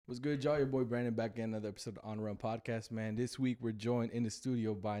What's good, y'all? Your boy Brandon back in another episode of On Run Podcast, man. This week we're joined in the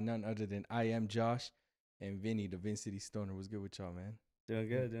studio by none other than I am Josh and Vinny, the Vin City Stoner. What's good with y'all, man? Doing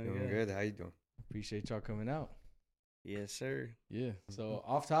good. How you doing? Appreciate y'all coming out. Yes, sir. Yeah. So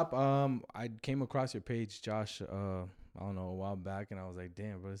off top, I came across your page, Josh. I don't know, a while back, and I was like,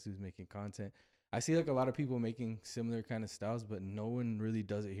 damn, bro, this dude's making content. I see like a lot of people making similar kind of styles, but no one really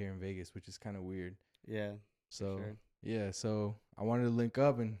does it here in Vegas, which is kind of weird. Yeah. So sure. yeah, so I wanted to link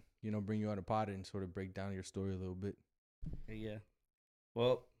up and bring you on a pod and sort of break down your story a little bit. Yeah.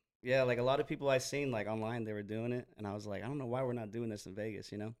 Well, yeah, like a lot of people I seen like online, they were doing it, and I was like, I don't know why we're not doing this in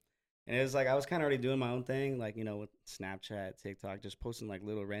Vegas, And it was like I was kind of already doing my own thing, like with Snapchat, TikTok, just posting like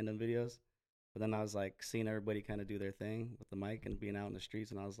little random videos. But then I was like seeing everybody kind of do their thing with the mic and being out in the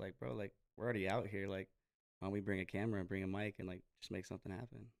streets, and I was like, bro, like we're already out here, like why don't we bring a camera and bring a mic and like just make something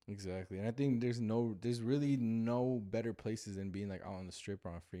happen? Exactly. And I think there's really no better places than being like out on the strip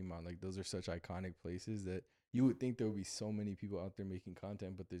or on Fremont. Like those are such iconic places that you would think there would be so many people out there making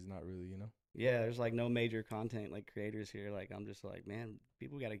content, but there's not really, Yeah, there's like no major content like creators here. Like I'm just like, man,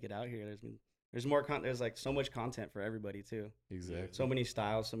 people got to get out here. There's more content. There's like so much content for everybody too. Exactly. So many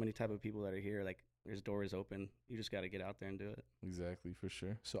styles, so many type of people that are here. Like there's doors open. You just got to get out there and do it. Exactly, for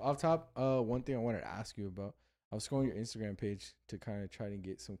sure. So off top, one thing I wanted to ask you about. I was scrolling your Instagram page to kind of try to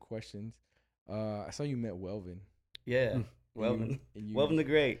get some questions. I saw you met Welvin. Yeah, Welvin. Welvin the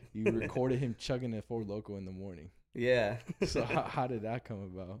Great. You recorded him chugging a Four Loko in the morning. Yeah. So how did that come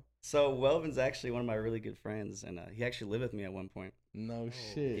about? So Welvin's actually one of my really good friends, and he actually lived with me at one point. No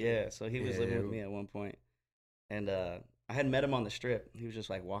shit. Yeah, so he was living with me at one point, and I had met him on the strip. He was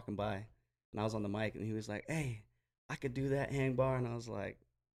just like walking by, and I was on the mic, and he was like, "Hey, I could do that hang bar," and I was like,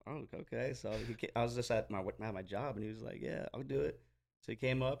 "Oh, okay." So I was just at my job, and he was like, "Yeah, I'll do it." So he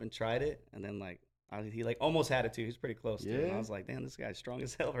came up and tried it, and then he like almost had it too. He's pretty close. Yeah. And I was like, "Damn, this guy's strong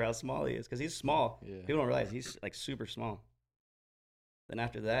as hell for how small he is," because he's small. Yeah. People don't realize he's like super small. Then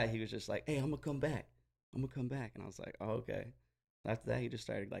after that, he was just like, "Hey, I'm gonna come back. I'm gonna come back," and I was like, "Oh, okay." After that, he just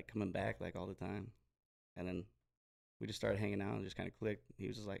started like coming back like all the time, and then we just started hanging out and just kind of clicked. He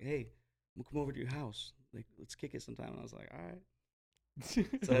was just like, "Hey, I'm gonna come over to your house. Like, let's kick it sometime." And I was like, "All right."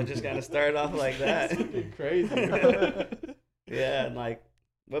 So it just kind of started off like that. Crazy. Yeah, and like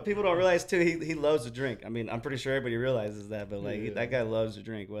what people don't realize too, he loves to drink. I mean, I'm pretty sure everybody realizes that, but like that guy loves to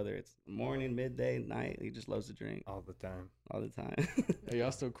drink, whether it's morning, midday, night. He just loves to drink all the time. Are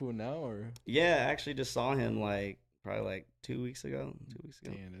y'all still cool now, or? Yeah, I actually just saw him like probably like 2 weeks ago.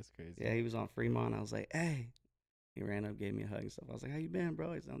 Damn, that's crazy. Yeah, he was on Fremont. I was like, "Hey," he ran up, gave me a hug and stuff. I was like, "How you been,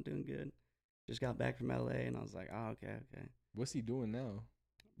 bro?" He's like, "I'm doing good. Just got back from LA," and I was like, "Oh, okay." What's he doing now?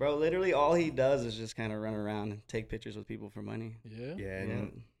 Bro, literally all he does is just kind of run around and take pictures with people for money. Yeah? Yeah,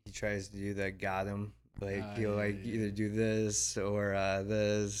 and he tries to do that got him. Like, he'll either do this or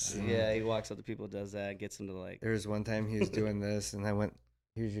this. Yeah, he walks up to people, does that, gets them to like... There was one time he was doing this, and I went,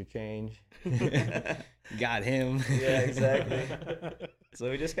 "Here's your change." Got him. Yeah, exactly. So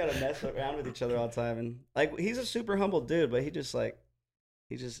we just kind of mess around with each other all the time. And, like, he's a super humble dude, but he just, like...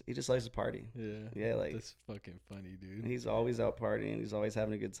 He just likes to party. Yeah, like that's fucking funny, dude. He's always out partying. He's always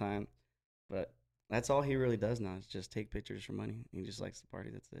having a good time. But that's all he really does now is just take pictures for money. He just likes to party.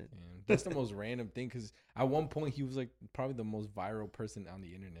 That's it. Yeah, that's the most random thing because at one point he was like probably the most viral person on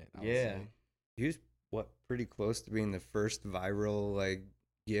the internet. Yeah, he was pretty close to being the first viral like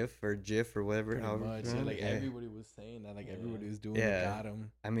GIF or GIF or whatever. Everybody was saying that. Like everybody was doing it. Got him.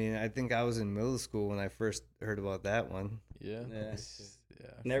 I mean, I think I was in middle school when I first heard about that one. Yeah.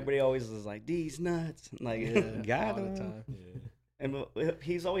 And everybody always was like, "These nuts," like got all him. the time. Yeah. And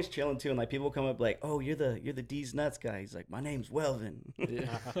he's always chilling too. And like people come up like, "Oh, you're the D's nuts guy." He's like, "My name's Welvin."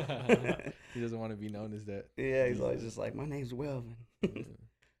 Yeah. He doesn't want to be known as that. Yeah, he's always just like, "My name's Welvin."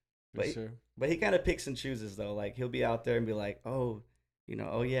 But he kind of picks and chooses though. Like he'll be out there and be like, "Oh,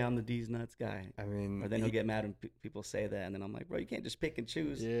 oh yeah, I'm the D's nuts guy." I mean, or then he'll get mad when people say that, and then I'm like, "Bro, you can't just pick and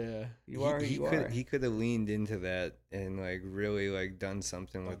choose." Yeah, you are. He could have leaned into that and like really like done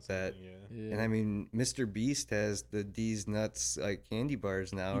something with that. Yeah. And I mean, Mr. Beast has the D's nuts like candy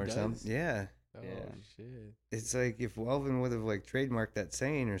bars now or something. Yeah. Oh shit! It's like if Welvin would have like trademarked that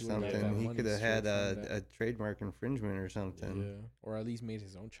saying or something, he could have had a trademark infringement or something. Yeah, or at least made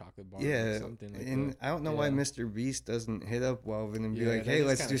his own chocolate bar. Yeah, or something like and that. I don't know why Mr. Beast doesn't hit up Welvin and be like, that "Hey, is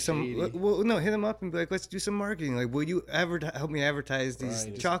let's kinda do some." shady. Well, no, hit him up and be like, "Let's do some marketing. Like, will you help me advertise these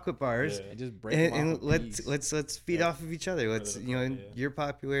chocolate bars? And just break and let's feed off of each other. Let's your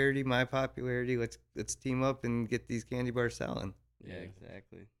popularity, my popularity. Let's team up and get these candy bars selling." Yeah,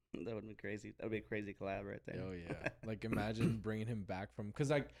 exactly. That would be crazy. That would be a crazy collab right there. Oh yeah, like imagine bringing him back from because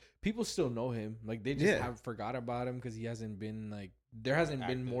like people still know him. Like they just have forgot about him because he hasn't been like there hasn't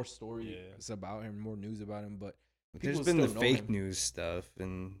been Active. more stories about him, more news about him, but There's people been the still know fake him. news stuff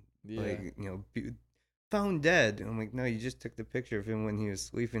and Yeah. like, found dead. I'm like, no, you just took the picture of him when he was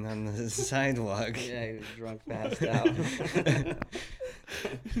sleeping on the sidewalk. Yeah, he was drunk, passed out.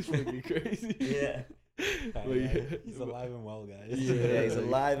 It's fucking crazy. Yeah. He's alive and well, guys. Yeah, he's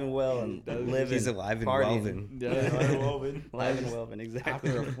alive and well and living. He's alive and partying. welving. Alive and well, exactly.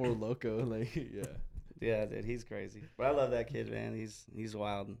 After a Four Loco, like, yeah. Yeah, dude, he's crazy. But I love that kid, man. He's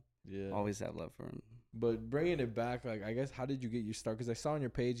wild. Yeah. Always have love for him. But bringing it back, like, I guess, how did you get your start? Because I saw on your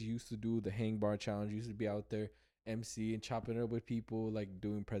page you used to do the hang bar challenge. You used to be out there MC and chopping it up with people, like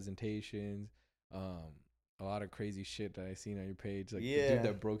doing presentations. A lot of crazy shit that I seen on your page. Like the dude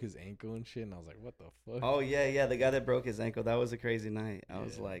that broke his ankle and shit. And I was like, what the fuck? Oh, yeah. The guy that broke his ankle, that was a crazy night. I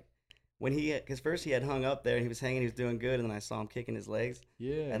was like, because first he had hung up there and he was hanging, he was doing good. And then I saw him kicking his legs.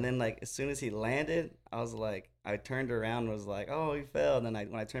 Yeah. And then, like, as soon as he landed, I was like, I turned around and was like, oh, he fell. And then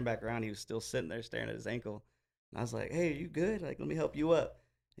when I turned back around, he was still sitting there staring at his ankle. And I was like, hey, are you good? Like, let me help you up.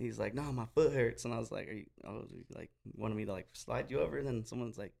 And he's like, no, my foot hurts. And I was like, wanted me to, like, slide you over? And then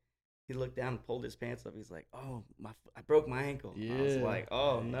someone's like, he looked down and pulled his pants up. He's like, oh, I broke my ankle. Yeah. I was like,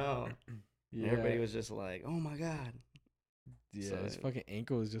 oh, no. Yeah. And everybody was just like, oh, my God. Yeah, so, his fucking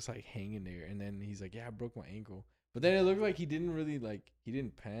ankle was just, like, hanging there. And then he's like, yeah, I broke my ankle. But then it looked like he didn't really, like, he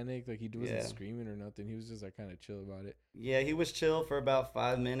didn't panic. Like, he wasn't screaming or nothing. He was just, like, kind of chill about it. Yeah, he was chill for about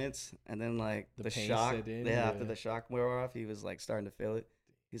 5 minutes. And then, like, the shock. After the shock wore off, he was, like, starting to feel it.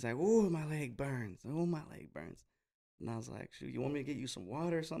 He's like, oh, my leg burns. Oh, my leg burns. And I was like, shoot, you want me to get you some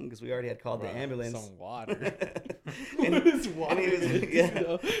water or something? Because we already had called the ambulance. Some water. and he was,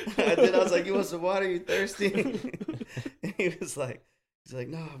 yeah. I was like, you want some water? You thirsty? And he was like,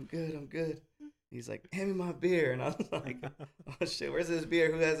 no, I'm good. He's like, hand me my beer. And I was like, oh, shit, where's this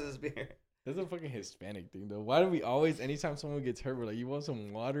beer? Who has this beer? That's a fucking Hispanic thing, though. Why do we always, anytime someone gets hurt, we're like, you want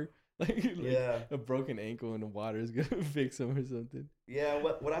some water? Like a broken ankle and the water is going to fix him or something. Yeah,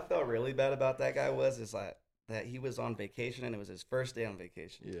 what I felt really bad about that guy was that he was on vacation and it was his first day on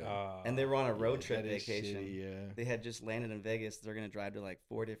vacation. Yeah. And they were on a road trip vacation. Shitty, yeah. They had just landed in Vegas. They're going to drive to like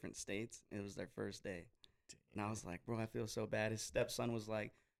 4 different states. It was their first day. And I was like, bro, I feel so bad. His stepson was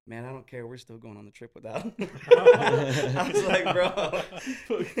like, man, I don't care. We're still going on the trip without him. I was like, bro.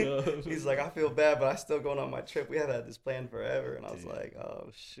 He's like, I feel bad, but I'm still going on my trip. We have had this plan forever. And I was like, oh,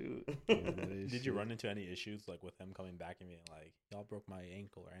 shoot. Did you run into any issues like with him coming back and being like, y'all broke my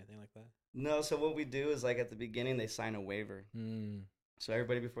ankle or anything like that? No. So what we do is like at the beginning, they sign a waiver. So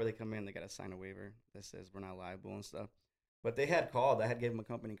everybody before they come in, they got to sign a waiver that says we're not liable and stuff. But they had called. I had gave them a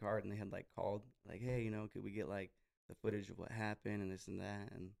company card and they had like called like, hey, could we get like the footage of what happened and this and that?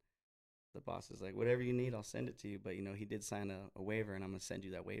 And the boss is like, whatever you need, I'll send it to you. But he did sign a waiver and I'm gonna send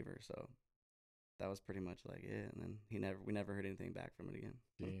you that waiver. So that was pretty much like it. And then we never heard anything back from it again.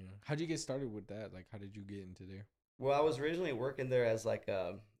 Yeah. How'd you get started with that? Like, how did you get into there? Well, I was originally working there as like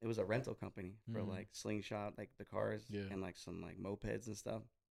it was a rental company for like Slingshot, like the cars and like some like mopeds and stuff.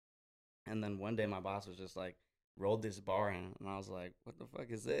 And then one day my boss was just like rolled this bar in and I was like, what the fuck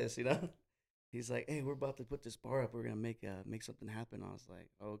is this? He's like, hey, we're about to put this bar up. We're gonna make something happen. I was like,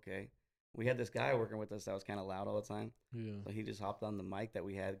 okay. We had this guy working with us that was kind of loud all the time. Yeah. So he just hopped on the mic that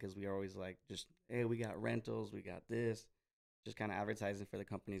we had because we were always like, just, hey, we got rentals, we got this, just kind of advertising for the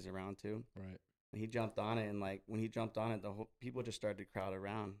companies around too. Right. And he jumped on it, and like when he jumped on it, the whole people just started to crowd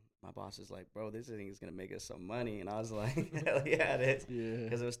around. My boss is like, bro, this thing is gonna make us some money, and I was like, hell yeah, it is. Yeah.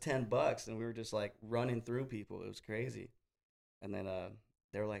 Because it was $10, and we were just like running through people. It was crazy. And then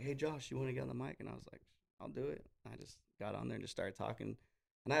they were like, hey, Josh, you want to get on the mic? And I was like, I'll do it. I just got on there and just started talking.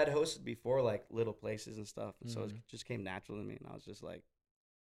 And I had hosted before, like, little places and stuff. And so it just came natural to me. And I was just, like,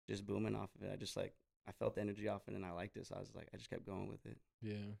 just booming off of it. I felt the energy off it, and I liked it. So I was like, I just kept going with it.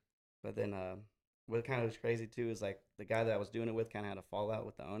 Yeah. But then what kind of was crazy, too, is, like, the guy that I was doing it with kind of had a fallout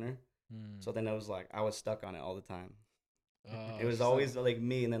with the owner. So then it was, like, I was stuck on it all the time. It was always, like,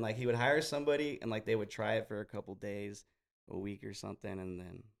 me. And then, like, he would hire somebody, and, like, they would try it for a couple days, a week or something, and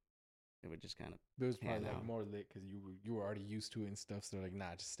then it would just kind of it was probably like more lit because you were already used to it and stuff. So like,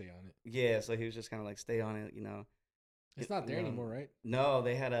 nah, just stay on it. Yeah, so he was just kind of like, stay on it, It's not there anymore, right? No,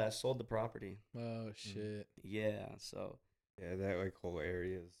 they had sold the property. Oh shit. Yeah, so. Yeah, that like whole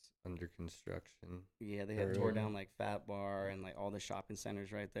area is under construction. Yeah, they had tore down like Fat Bar and like all the shopping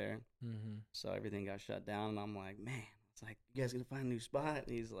centers right there. So everything got shut down, and I'm like, man, it's like, you guys gonna find a new spot?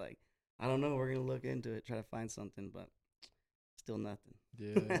 And he's like, I don't know, we're gonna look into it, try to find something, but still nothing.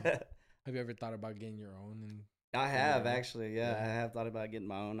 Yeah. Have you ever thought about getting your own? And I have actually, yeah. I have thought about getting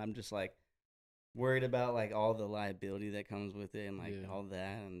my own. I'm just like worried about like all the liability that comes with it and like all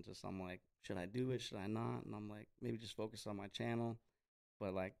that, and just I'm like, should I do it? Should I not? And I'm like, maybe just focus on my channel.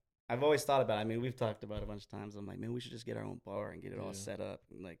 But like, I've always thought about it. I mean, we've talked about it a bunch of times. I'm like, man, we should just get our own bar and get it all set up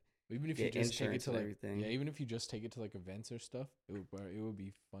and like even if you get just take it insurance to and like everything. yeah, even if you just take it to like events or stuff, it would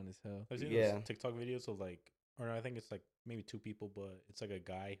be fun as hell. I've seen Yeah. those TikTok videos of like, or I think it's like maybe 2 people, but it's like a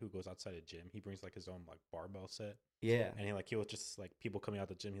guy who goes outside a gym. He brings like his own like barbell set, Yeah. and he will just like people coming out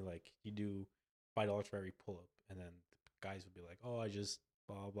the gym. He like, you do $5 for every pull up, and then the guys would be like, oh, I just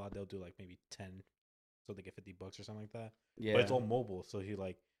blah blah blah. They'll do like maybe 10, so they get $50 or something like that. Yeah. But it's all mobile, so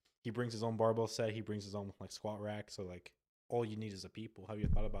he brings his own barbell set. He brings his own like squat rack. So like all you need is a people. Have you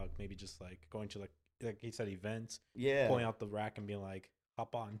thought about maybe just like going to like he said events, Yeah. pulling out the rack and being like,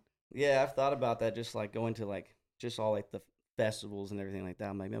 hop on. Yeah, I've thought about that. Just like going to like just all like the festivals and everything like that.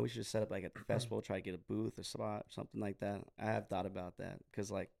 I'm like, man, we should just set up like at the festival, try to get a booth or spot, something like that. I have thought about that because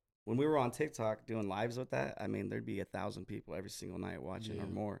like when we were on TikTok doing lives with that, I mean, there'd be 1,000 people every single night watching or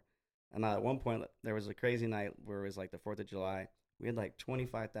more. And at one point, there was a crazy night where it was like the 4th of July. We had like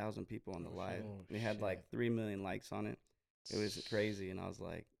 25,000 people on the live. We had like 3 million likes on it. It was crazy. And I was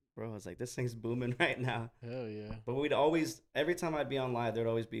like, bro, I was like, this thing's booming right now. Hell yeah. But we'd always, every time I'd be on live, there'd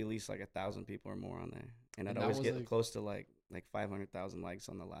always be at least like 1,000 people or more on there. And I'd always get like, close to like 500,000 likes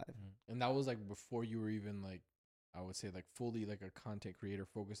on the live. And that was like before you were even like, I would say like fully like a content creator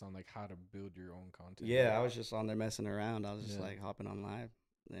focused on like how to build your own content. Yeah, I was just on there messing around. I was just like hopping on live.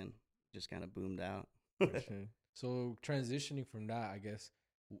 Then just kind of boomed out. So transitioning from that, I guess,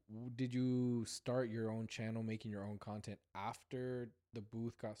 did you start your own channel, making your own content after the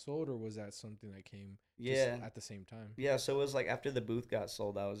booth got sold, or was that something that came at the same time? Yeah, so it was like after the booth got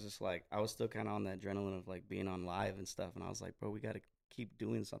sold, I was just like, I was still kind of on the adrenaline of like being on live and stuff. And I was like, bro, we got to keep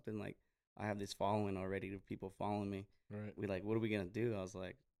doing something. Like, I have this following already of people following me. Right. We like, what are we going to do? I was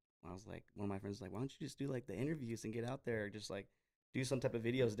like, one of my friends was like, why don't you just do like the interviews and get out there, or just like do some type of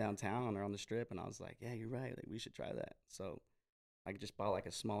videos downtown or on the strip? And I was like, yeah, you're right. Like, we should try that. So I just bought like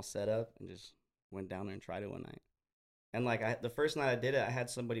a small setup and just went down there and tried it one night. And like the first night I did it, I had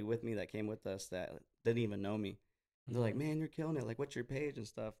somebody with me that came with us that didn't even know me. And they're like, man, you're killing it. Like, what's your page and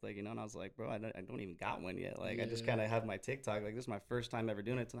stuff? Like, you know, and I was like, bro, I don't even got one yet. Like, I just kind of have my TikTok. Like, this is my first time ever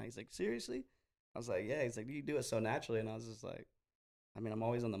doing it tonight. He's like, seriously? I was like, yeah. He's like, you do it so naturally. And I was just like, I mean, I'm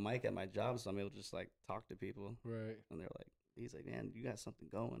always on the mic at my job, so I'm able to just like talk to people. Right. And they're like, he's like, man, you got something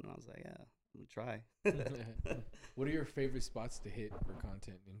going. And I was like, yeah, I'm gonna try. What are your favorite spots to hit for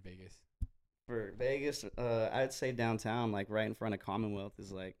content in Vegas? For Vegas, I'd say downtown, like right in front of Commonwealth,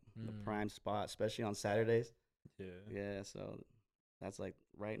 is like the prime spot, especially on Saturdays. Yeah, so that's like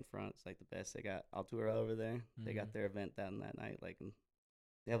right in front. It's like the best. They got Altura over there. They got their event that night. Like, and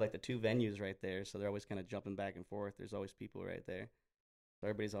they have like the 2 venues right there, so they're always kind of jumping back and forth. There's always people right there. So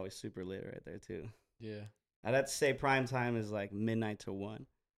everybody's always super lit right there too. Yeah. I'd have to say prime time is like midnight to 1.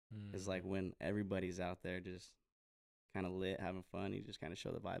 Is like when everybody's out there just kind of lit, having fun. You just kind of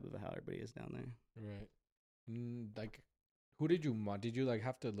show the vibe of how everybody is down there. Right. Like, who did you mod? Did you like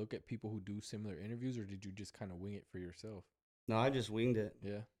have to look at people who do similar interviews, or did you just kind of wing it for yourself? No, I just winged it.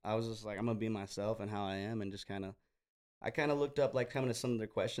 Yeah. I was just like, I'm gonna be myself and how I am, and just I kind of looked up like coming to some of their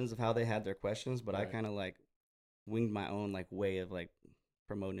questions of how they had their questions, but I kind of like winged my own like way of like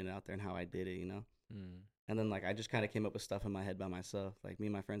promoting it out there and how I did it, you know. And then like I just kind of came up with stuff in my head by myself. Like me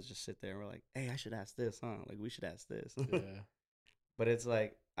and my friends just sit there and we're like, hey, I should ask this, huh? Like we should ask this. Yeah. But it's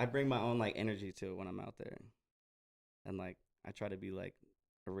like I bring my own like energy to it when I'm out there, and like I try to be like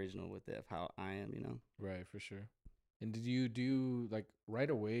original with it of how I am, you know. Right, for sure. And did you do like right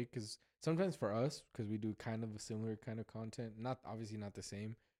away? Because sometimes for us, because we do kind of a similar kind of content, not obviously not the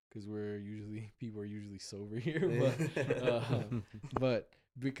same, because people are usually sober here, but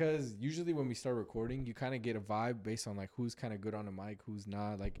because usually when we start recording, you kind of get a vibe based on like who's kind of good on the mic, who's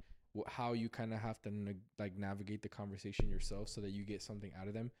not, like how you kind of have to like navigate the conversation yourself so that you get something out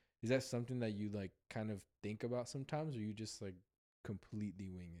of them. Is that something that you like kind of think about sometimes, or you just like completely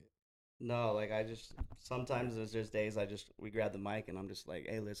wing it? No, like sometimes there's just days we grab the mic and I'm just like,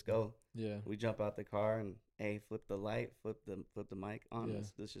 hey, let's go. Yeah. We jump out the car and hey, flip the light, flip the mic on. Yeah.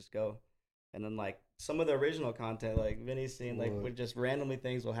 Let's just go. And then like some of the original content, like Vinny's seen, like with just randomly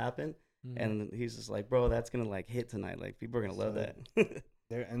things will happen, and he's just like, bro, that's gonna like hit tonight. Like people are gonna love that.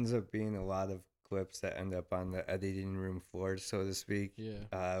 There ends up being a lot of clips that end up on the editing room floor, so to speak.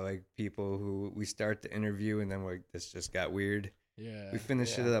 Yeah. Like people who we start the interview and then we're like, this just got weird. Yeah. We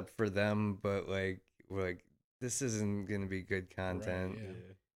finish it up for them, but like we're like, this isn't gonna be good content. Right, yeah.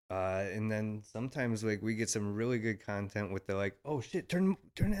 And then sometimes like we get some really good content with the like, oh shit, turn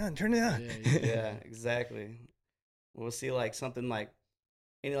it on. Yeah, exactly. We'll see like something like,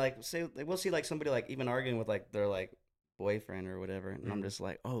 and like say we'll see like somebody like even arguing with like their like boyfriend or whatever, and I'm just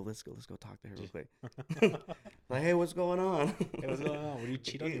like, oh, let's go talk to her real Just- quick. Like, hey, what's going on? Hey, what's going on? Would you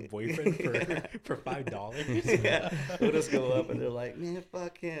cheat on your boyfriend for $5? Yeah, we'll just go up and they're like, man,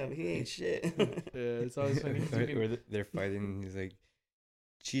 fuck him, he ain't shit. Yeah, it's always funny. 'Cause you can- Or they're fighting. He's like,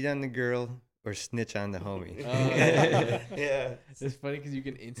 cheat on the girl or snitch on the homie. Yeah. It's funny because you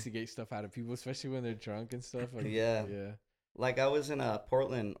can instigate stuff out of people, especially when they're drunk and stuff. Like, Yeah. yeah. Like I was in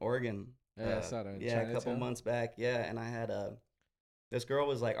Portland, Oregon. Yeah, I saw that. in Yeah, a couple Chinatown. months back. Yeah, and I had this girl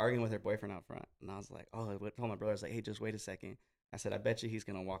was like arguing with her boyfriend out front, and I was like, oh, I told my brother, I was like, hey, just wait a second. I said, I bet you he's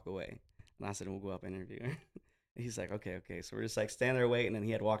gonna walk away, and I said, we'll go up and interview her. And he's like, okay. So we're just like standing there waiting, and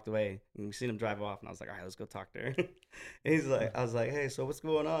he had walked away, and we seen him drive off, and I was like, all right, let's go talk to her. And he's like, I was like, hey, so what's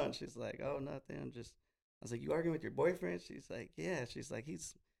going on? She's like, oh, nothing. I was like, you arguing with your boyfriend? She's like, yeah. She's like,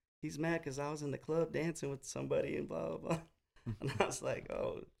 he's mad because I was in the club dancing with somebody and blah blah blah. And I was like,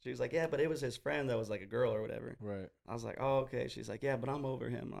 oh. She was like, yeah, but it was his friend that was like a girl or whatever. Right. I was like, oh, okay. She's like, yeah, but I'm over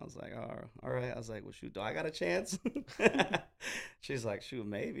him. I was like, oh, all right. I was like, well, shoot, do I got a chance? She's like, shoot,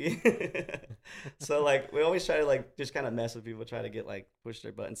 maybe. So like, we always try to like just kind of mess with people, try to get like push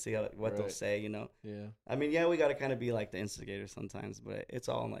their buttons, see what they'll Right. say, you know. Yeah. I mean, yeah, we got to kind of be like the instigator sometimes, but it's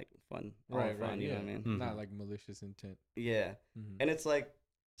all like fun, all Right. fun, Right. you Yeah. know what I mean? Mhm. Not like malicious intent. Yeah. Mhm. And it's like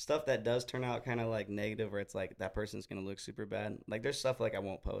stuff that does turn out kind of like negative, where it's like that person's gonna look super bad. Like there's stuff like I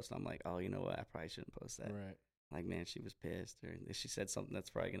won't post. I'm like, oh, you know what? I probably shouldn't post that. Right. Like, man, she was pissed, or she said something that's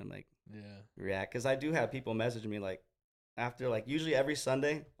probably gonna make Yeah. react. Because I do have people messaging me like after like usually every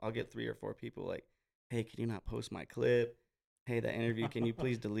Sunday I'll get 3 or 4 people like, hey, can you not post my clip? Hey, that interview, can you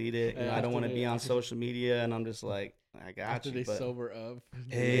please delete it? You know, I don't After want to they- be on social media, and I'm just like, I got After you. they But sober up.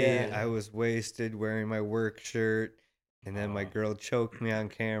 Hey, Yeah. I was wasted wearing my work shirt, and then my girl choked me on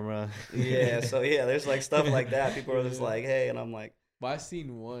camera. yeah, so yeah, there's like stuff like that. People are just Yeah. like, hey, and I'm like, But I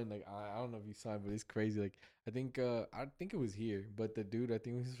seen one, like I don't know if you saw it, but it's crazy. Like I think it was here, but the dude, I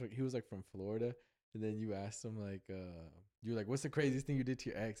think he was like from Florida, and then you asked him like you were like, what's the craziest thing you did to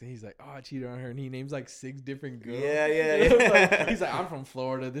your ex? And he's like, oh, I cheated on her, and he names like 6 different girls. Yeah, yeah, And I'm yeah. like- he's like, I'm from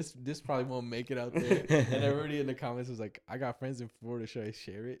Florida. This probably won't make it out there. And everybody in the comments was like, I got friends in Florida. Should I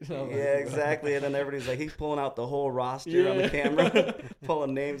share it? And I'm like, yeah, "Bro." exactly. And then everybody's like, he's pulling out the whole roster on the camera, Yeah.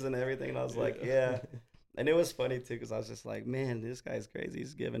 pulling names and everything. And I was like, Yeah. yeah. And it was funny too, because I was just like, man, this guy's crazy.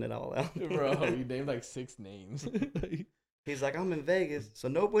 He's giving it all out. Bro, you named like 6 names. He's like, I'm in Vegas, so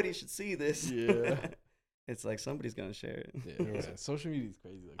nobody should see this. Yeah. It's like somebody's gonna share it. Yeah, social media is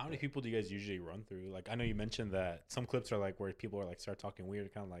crazy. Like How many that. people do you guys usually run through? Like, I know you mentioned that some clips are like where people are like start talking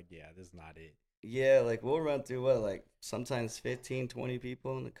weird, kind of like, yeah, this is not it. Yeah, like we'll run through what, like sometimes 15, 20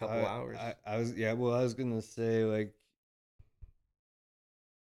 people in a couple hours. I was gonna say, like,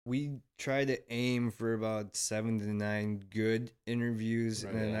 we try to aim for about 7 to 9 good interviews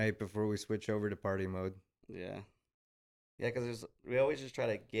in Right. a Yeah. night before we switch over to party mode. Yeah. Yeah, because we always just try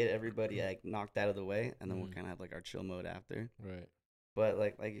to get everybody like knocked out of the way, and then we'll Mhm. kind of have like our chill mode after. Right. But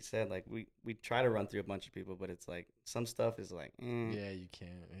like you said, like we try to run through a bunch of people, but it's like some stuff is like, Yeah, you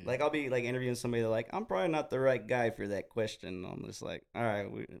can't. Yeah. like I'll be like interviewing somebody, they're like, I'm probably not the right guy for that question. I'm just like, all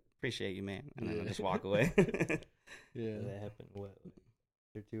right, we appreciate you, man, and then I Yeah. just walk away. yeah. That happened what, a year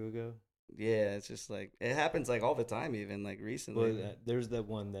or 2 ago? Yeah, it's just like it happens like all the time, even like recently. Well, there's that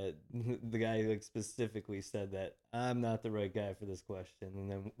one that the guy like specifically said that I'm not the right guy for this question, and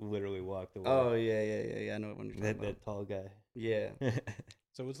then literally walked away. Oh yeah. I know what one you're talking about. that tall guy. Yeah.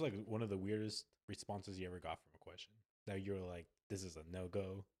 So it's like one of the weirdest responses you ever got from a question that you're like, this is a no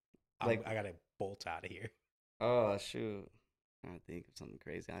go. Like- I gotta bolt out of here. Oh shoot. I think of something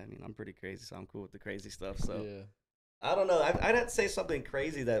crazy. I mean, I'm pretty crazy, so I'm cool with the crazy stuff. So Yeah. I don't know. I'd have to say something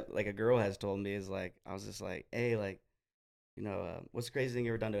crazy that like a girl has told me is like, I was just like, hey, like, you know, what's the craziest thing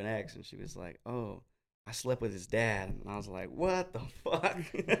you ever done to an ex? And she was like, oh, I slept with his dad. And I was like, what the fuck?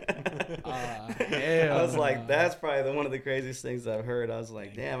 hell I was like, nah. that's probably one of the craziest things I've heard. I was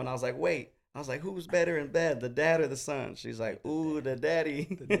like, damn. And I was like, wait. I was like, who's better in bed, the dad or the son? She's like, ooh, the daddy.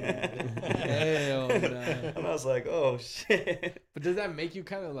 The dad. Hell nah. And I was like, oh shit. But does that make you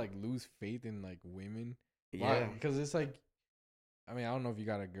kind of like lose faith in like women? Yeah. Because it's like, I mean, I don't know if you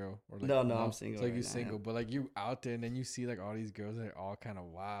got a girl or like No, I'm single It's like right you now, single, yeah. but like you out there and then you see like all these girls that are all kind of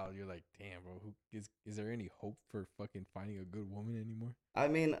wild. You're like, damn, bro, is there any hope for fucking finding a good woman anymore? I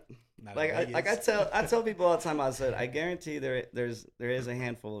mean, Not like in I Vegas. tell people all the time. I said, I guarantee there is a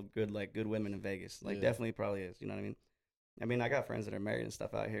handful of good women in Vegas. Like Yeah. definitely probably is. You know what I mean? I mean, I got friends that are married and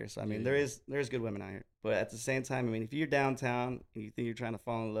stuff out here. So I mean, Yeah. there's good women out here. But at the same time, I mean, if you're downtown and you think you're trying to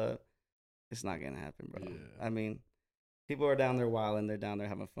fall in love, it's not gonna happen, bro. Yeah. I mean, people are down there wilding, they're down there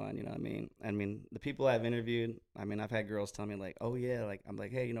having fun. You know what I mean? I mean, the people I've interviewed. I mean, I've had girls tell me like, oh yeah, like I'm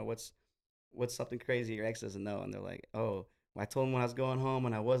like, hey, you know what's what's something crazy your ex doesn't know? And they're like, oh, I told him when I was going home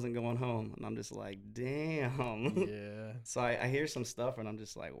and I wasn't going home. And I'm just like, damn. Yeah. So I hear some stuff and I'm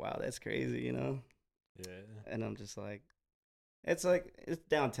just like, wow, that's crazy, you know? Yeah. And I'm just like, it's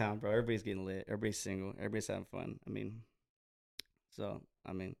downtown, bro. Everybody's getting lit. Everybody's single. Everybody's having fun. I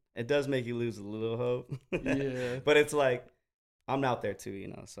mean, it does make you lose a little hope. Yeah. But it's like, I'm out there too, you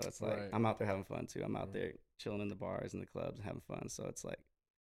know? So it's like, Right. I'm out there having fun too. I'm out Right. there chilling in the bars and the clubs and having fun. So it's like,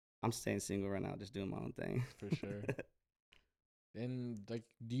 I'm staying single right now, just doing my own thing. For sure. And like,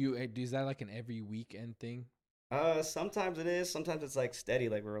 is that like an every weekend thing? Sometimes it is. Sometimes it's like steady.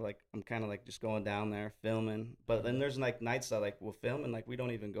 Like I'm kind of like just going down there filming. But then there's like nights that like we'll film and like we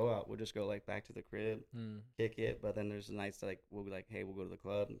don't even go out. We'll just go like back to the crib, kick it. But then there's nights that like we'll be like, hey, we'll go to the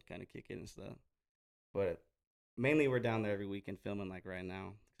club and kind of kick it and stuff. But mainly we're down there every weekend filming like right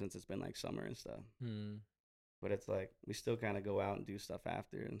now since it's been like summer and stuff. But it's like we still kind of go out and do stuff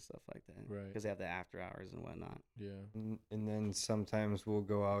after and stuff like that. Right. Because they have the after hours and whatnot. Yeah. And then sometimes we'll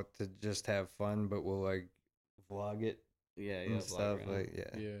go out to just have fun, but we'll like vlog it Yeah, and stuff. vlog around. Like,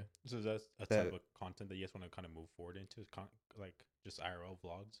 yeah. Yeah. So that's a type of content that you guys want to kind of move forward into, like just IRL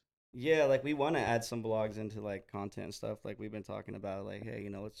vlogs. Yeah, like we want to add some blogs into like content and stuff. Like we've been talking about, like, hey, you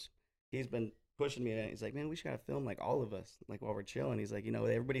know, he's been pushing me. He's like, man, we should gotta film like all of us, like while we're chilling. He's like, you know,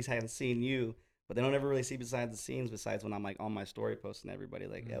 everybody's haven't seen you, but they don't ever really see behind the scenes. Besides when I'm like on my story posting everybody,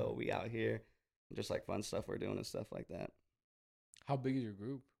 like, yo, we out here, just like fun stuff we're doing and stuff like that. How big is your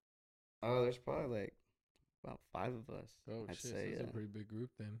group? Oh, there's probably like about 5 of us. Oh I'd shit, say, that's a pretty big group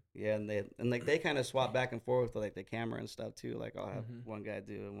then. Yeah, and like they kind of swap back and forth with like the camera and stuff too. Like I'll have one guy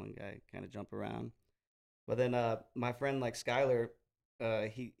do it, one guy kind of jump around. But then my friend like Skylar,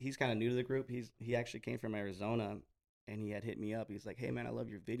 he's kind of new to the group. He actually came from Arizona, and he had hit me up. He's like, hey man, I love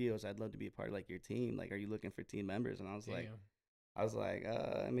your videos. I'd love to be a part of like your team. Like, are you looking for team members? And I was like,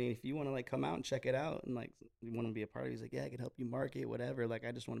 I mean, if you want to like come out and check it out and like you want to be a part of it, he's like, yeah, I can help you market, whatever. Like,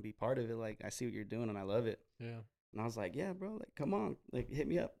 I just want to be part of it. Like, I see what you're doing and I love it. Yeah. And I was like, yeah, bro, like, come on, like, hit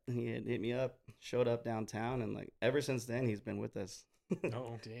me up. And he had hit me up, showed up downtown, and like ever since then, he's been with us.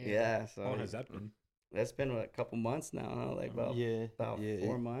 Oh, damn. Yeah. So how long has that been? That's been a couple months now, huh? Like about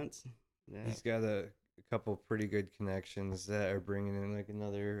 4 months. Yeah. He's got a couple pretty good connections that are bringing in like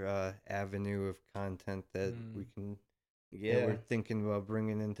another avenue of content that we can. Yeah, we're thinking about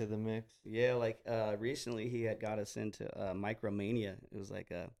bringing into the mix. Yeah, like recently he had got us into Micromania. It was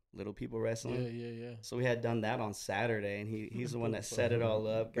like little people wrestling. Yeah. So we had done that on Saturday, and he's the one that set it all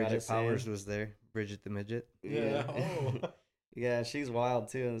up. Bridget Powers was there. Bridget the midget. Yeah. Oh. Yeah, she's wild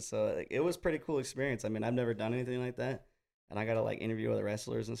too, and so like, it was pretty cool experience. I mean, I've never done anything like that, and I got to like interview other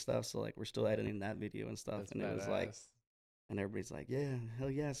wrestlers and stuff. So like we're still editing that video and stuff, That's and badass. it was like. And everybody's like, yeah,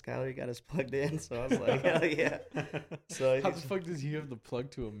 hell yeah, Skylar, you got us plugged in. So I was like, hell yeah. So how the fuck does he have the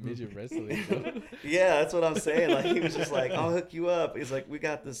plug to a midget wrestling show? Yeah, that's what I'm saying. Like, he was just like, I'll hook you up. He's like, we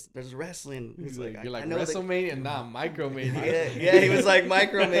got this. There's wrestling. He's like, you're like I know WrestleMania, nah, Micromania. Yeah, he was like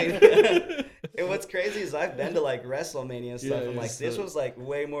Micromania. And what's crazy is I've been to like WrestleMania and stuff, and like this was like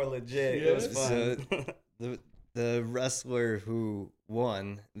way more legit. It was fun. So the wrestler who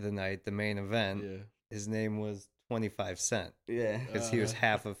won the night, the main event, his name was 25 Cent. Yeah, because he was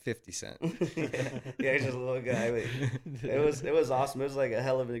half of 50 Cent. Yeah, he's just a little guy. But it was awesome. It was like a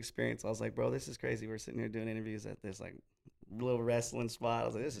hell of an experience. I was like, bro, this is crazy. We're sitting here doing interviews at this like little wrestling spot. I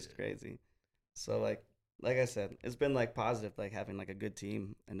was like, this is crazy. So like I said, it's been like positive, like having like a good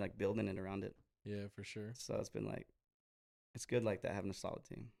team and like building it around it. Yeah, for sure. So it's been like, it's good like that, having a solid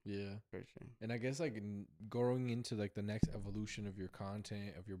team. Yeah, for sure. And I guess like going into like the next evolution of your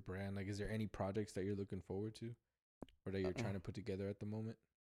content, of your brand, like is there any projects that you're looking forward to? Or that you're trying to put together at the moment?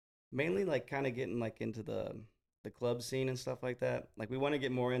 Mainly like kind of getting like into the club scene and stuff like that. Like we want to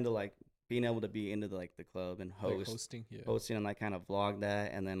get more into like being able to be into the club and like hosting and like kind of vlog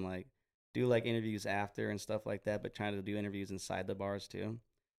that, and then like do like interviews after and stuff like that, but trying to do interviews inside the bars too.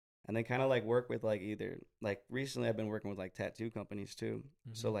 And then kind of like work with like either like recently I've been working with like tattoo companies too.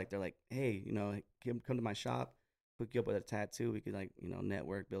 So like they're like, hey, you know, come to my shop, hook you up with a tattoo. We could like, you know,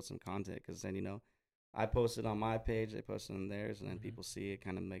 network, build some content, because then, you know, I post it on my page, they post it on theirs, and then people see it,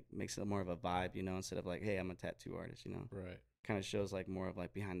 kind of makes it more of a vibe, you know, instead of like, hey, I'm a tattoo artist, you know. Right. Kind of shows like more of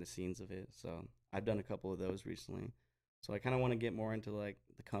like behind the scenes of it. So I've done a couple of those recently. So I kind of want to get more into like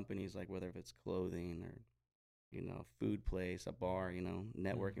the companies, like whether if it's clothing or, you know, food place, a bar, you know,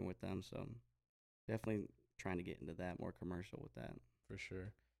 networking with them. So definitely trying to get into that, more commercial with that. For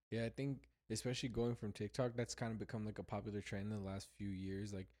sure. Yeah, I think especially going from TikTok, that's kind of become like a popular trend in the last few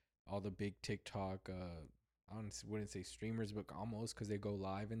years. Like all the big TikTok, I wouldn't say streamers, but almost, because they go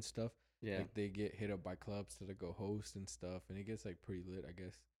live and stuff. Yeah. Like they get hit up by clubs to go host and stuff, and it gets like pretty lit, I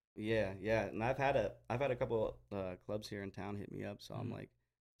guess. Yeah, and I've had a couple clubs here in town hit me up, so I'm Mhm. like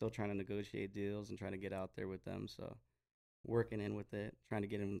still trying to negotiate deals and trying to get out there with them. So working in with it, trying to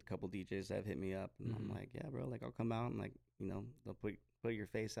get in with a couple DJs that have hit me up, and I'm Mhm. like, yeah, bro, like I'll come out and like they'll put your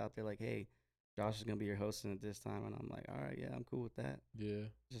face out there like, hey, Josh is gonna be your hosting at this time, and I'm like, all right, yeah, I'm cool with that. Yeah.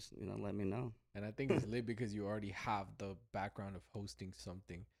 Just let me know. And I think it's lit because you already have the background of hosting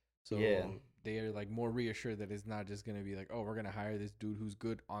something. Yeah, So they are like more reassured that it's not just gonna be like, oh, we're gonna hire this dude who's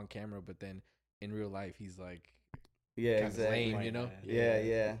good on camera, but then in real life he's like yeah, kind of exactly. lame, you know?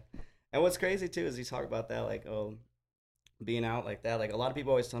 Yeah. And what's crazy too is you talk about that like, oh, being out like that. Like a lot of people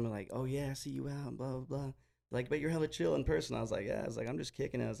always tell me like, "Oh yeah, I see you out, blah blah blah." Like, but you're hella chill in person. I was like, yeah. I was like, I'm just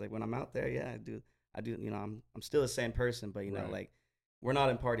kicking it. I was like, when I'm out there, yeah, I do. I'm still the same person, but Right. like, we're not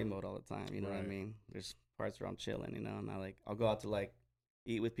in party mode all the time. You know what I Right. mean? There's parts where I'm chilling, and I'll go out to like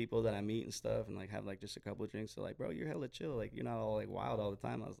eat with people that I meet and stuff, and like have like just a couple of drinks. So like, bro, you're hella chill. Like you're not all like wild all the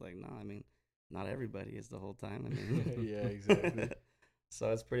time. I was like, no, I mean, not everybody is the whole time. I mean, Yeah, exactly.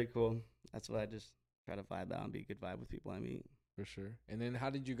 So it's pretty cool. That's what I just try to vibe out and be a good vibe with people I meet. For sure. And then how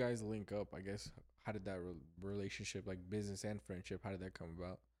did you guys link up? I guess how did that relationship, like business and friendship, how did that come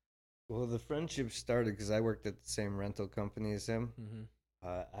about? Well, the friendship started because I worked at the same rental company as him. Mm-hmm.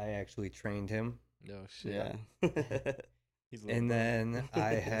 I actually trained him, Oh shit. Yeah. He's a little and bro. then I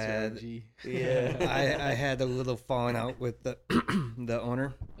That's your had OG. Yeah. I had a little falling out with the the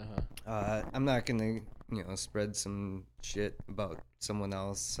owner. Uh-huh. I'm not gonna spread some shit about someone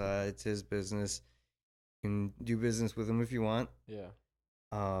else. It's his business. You can do business with him if you want. Yeah.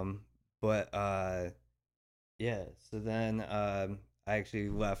 Um, but yeah. So then I actually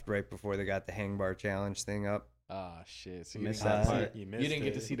left right before they got the hang bar challenge thing up. Ah shit. So you Missed didn't, that get to part. see, You you missed didn't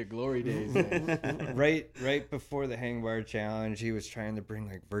get to it. see the glory days. Then. right before the hang bar challenge, he was trying to bring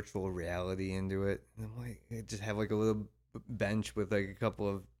like virtual reality into it. And I'm like, just have like a little bench with like a couple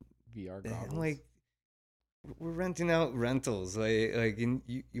of. VR I'm goggles. like, we're renting out rentals. And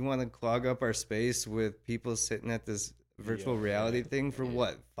you want to clog up our space with people sitting at this virtual reality thing for Yeah.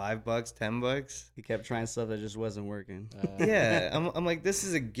 what? $5, $10? He kept trying stuff that just wasn't working. Yeah, I'm like, this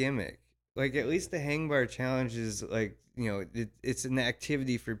is a gimmick. Like, at least the hang bar challenge is like, it's an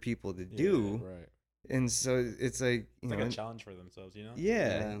activity for people to do. Right. And so it's like, It's like a challenge for themselves, you know?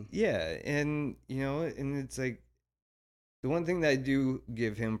 Yeah. And, and it's like, the one thing that I do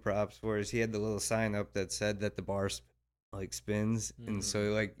give him props for is he had the little sign up that said that the bar like spins. And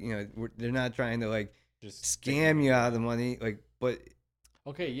so, like, they're not trying to like Just scam you out of the money. Like, but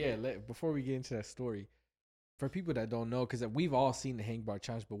Okay, yeah. Before we get into that story, for people that don't know, because we've all seen the hang bar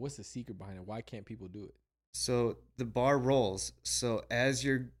challenge, but what's the secret behind it? Why can't people do it? so the bar rolls. So as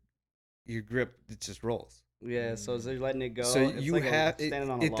your grip, it just rolls. Yeah, so they're letting it go. So It's you like have standing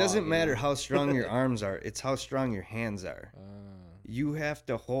on a it doesn't log, matter how strong your arms are, it's how strong your hands are. You have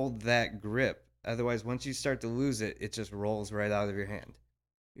to hold that grip. Otherwise, once you start to lose it, it just rolls right out of your hand.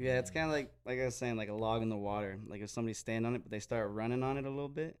 Yeah, it's kind of like I was saying, like a log in the water. Like if somebody's standing on it, but they start running on it a little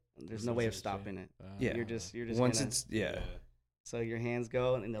bit, there's no way of stopping it. Yeah. You're just Once gonna, it's So your hands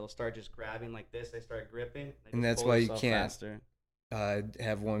go and they'll start just grabbing like this. They start gripping. They And just that's pull why you themselves can't faster.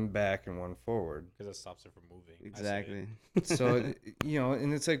 have one back and one forward. Because it stops it from moving. I see it. Exactly. So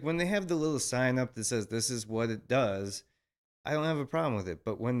and it's like when they have the little sign up that says this is what it does, I don't have a problem with it.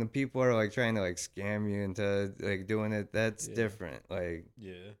 But when the people are like trying to like scam you into like doing it, that's different. Like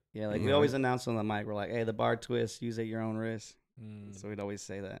Yeah, like You we know, always announce on the mic, we're like, hey, the bar twist, use at your own risk. Mm, So we'd always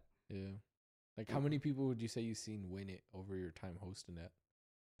say that. yeah. Like, how many people would you say you've seen win it over your time hosting that?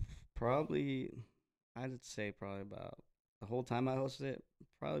 Probably, I'd say probably about the whole time I hosted it,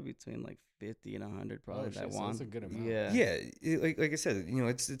 probably between like 50 and 100 probably shit, that so won. that's a good amount. Yeah. like I said,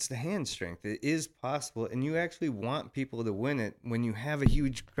 it's the hand strength. It is possible, and you actually want people to win it when you have a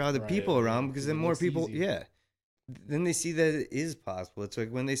huge crowd of Right, people yeah, around, because 'cause then it more looks people, easy. then they see that it is possible. It's like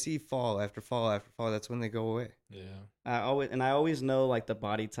when they see fall after fall after fall, that's when they go away. Yeah. I always know like the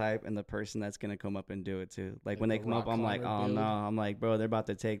body type and the person that's gonna come up and do it too. Like when Like they the come up, rock I'm like, climber oh build? no, I'm like, bro, they're about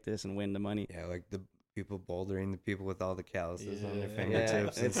to take this and win the money. Yeah, like the people bouldering, the people with all the calluses on their Yeah. fingertips. Yeah, and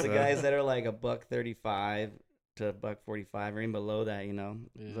it's the stuff. guys that are like a $135 to a $145 or even below that,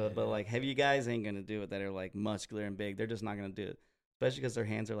 Yeah. But like heavy guys ain't gonna do it that are like muscular and big. They're just not gonna do it, especially because their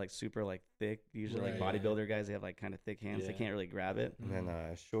hands are like super like thick. Usually Right. like bodybuilder guys, they have like kind of thick hands. They Yeah. can't really grab it. And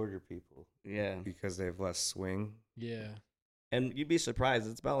then shorter people, Yeah, because they have less swing. Yeah. and you'd be surprised.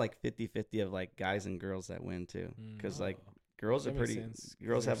 It's about like 50-50 of like guys and girls that win too, because like girls That are makes pretty. sense, 'cause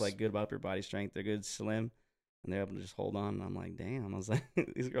Girls have there's- like good upper body strength. They're good slim, and they're able to just hold on. And I'm like, damn. I was like,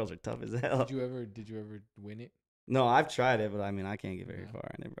 these girls are tough as hell. Did you ever win it? No, I've tried it, but I mean, I can't get very No.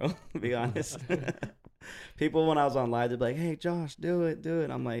 far in it, bro. To be honest. People when I was on live, they'd be like, "Hey, Josh, do it."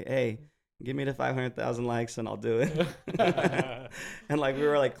 I'm like, "Hey, give me the 500,000 likes and I'll do it." And like we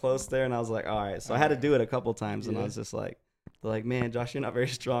were like close there, and I was like, "All right." So I had to do it a couple times, and I was just like, "They're like, man, Josh, you're not very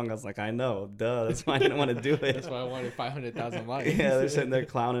strong." I was like, "I know, duh. That's why I didn't want to do it." That's why I wanted 500,000 likes. Yeah, they're sitting there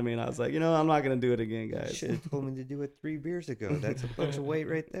clowning me, and I was like, I'm not gonna do it again, guys. Should have told me to do it 3 beers ago. That's a bunch of weight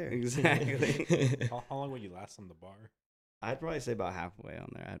right there. Exactly. How long would you last on the bar? I'd probably say about halfway on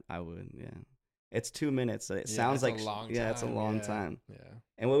there. I would, yeah. It's 2 minutes. So it Yeah, sounds that's like a long it's a time, long yeah. time. Yeah.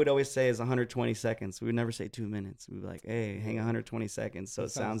 And what we'd always say is 120 seconds. We would never say 2 minutes. We'd be like, "Hey, hang 120 seconds." So it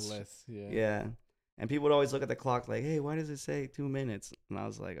sounds less. Yeah. yeah. And people would always look at the clock like, "Hey, why does it say 2 minutes?" And I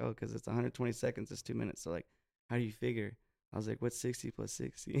was like, "Oh, because it's 120 seconds. It's 2 minutes." So like, how do you figure? I was like, "What's 60 plus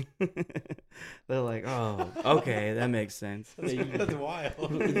 60?" They're like, "Oh, okay, that makes sense." That's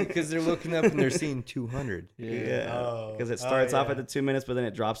wild. Because they're looking up and they're seeing 200. Yeah, Oh. because it starts off yeah. at the 2 minutes, but then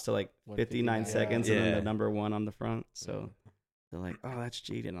it drops to like 59 159. seconds, and then Yeah. the number 1 on the front. So they're like, "Oh, that's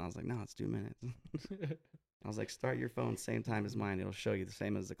cheating." And I was like, "No, it's 2 minutes." I was like, "Start your phone same time as mine. It'll show you the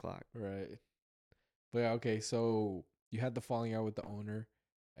same as the clock." Right. But yeah, okay, so you had the falling out with the owner,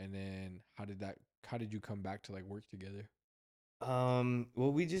 and then how did you come back to like work together?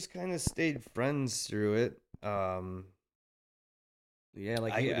 Well, we just kind of stayed friends through it. Yeah,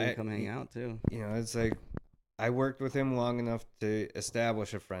 like you didn't come hang out too. It's like I worked with him long enough to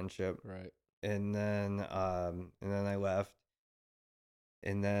establish a friendship, Right. and then I left,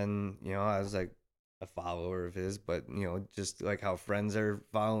 and then I was like a follower of his, but just like how friends are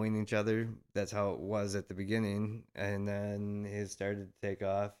following each other, that's how it was at the beginning, and then it started to take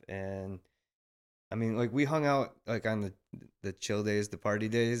off. And I mean, like, we hung out like on the chill days, the party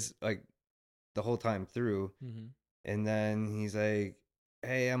days, like the whole time through. Mm-hmm. And then he's like,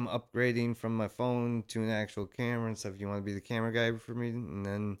 "Hey, I'm upgrading from my phone to an actual camera and stuff. You want to be the camera guy for me?" And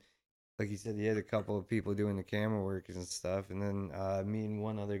then, like he said, he had a couple of people doing the camera work and stuff. And then me and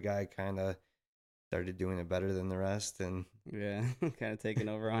one other guy kind of started doing it better than the rest. And Yeah, kind of taking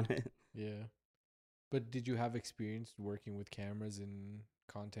over on it. Yeah. But did you have experience working with cameras and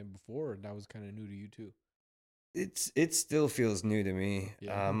content before, or that was kind of new to you too? it still feels new to me.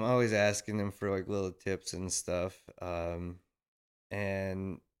 Yeah. I'm always asking them for like little tips and stuff.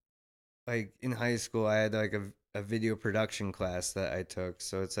 And like in high school, I had like a video production class that I took.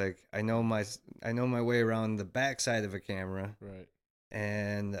 So it's like I know my way around the backside of a camera. Right.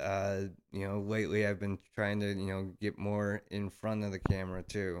 And lately I've been trying to get more in front of the camera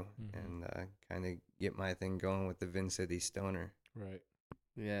too, Mhm. and kind of get my thing going with the Vin City Stoner. Right.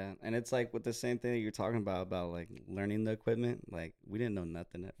 Yeah, and it's like with the same thing that you're talking about like learning the equipment. Like we didn't know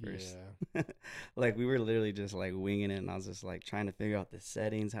nothing at first. Yeah. Like we were literally just like winging it, and I was just like trying to figure out the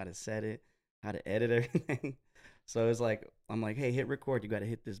settings, how to set it, how to edit everything. So it's like I'm like, "Hey, hit record. You got to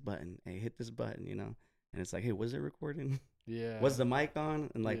hit this button. Hey, hit this button. And it's like, "Hey, was it recording? Yeah. Was the mic on?"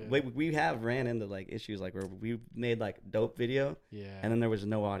 And like Yeah. we have ran into like issues like where we made like dope video, Yeah. and then there was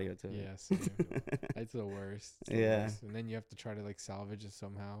no audio to it. Yeah, same. It's the worst. It's the Yeah. worst. And then you have to try to like salvage it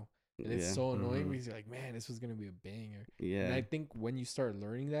somehow. And it's Yeah. so annoying Mhm. because you're like, man, this was gonna be a banger. Yeah. And I think when you start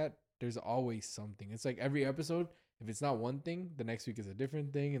learning that, there's always something. It's like every episode, if it's not one thing, the next week is a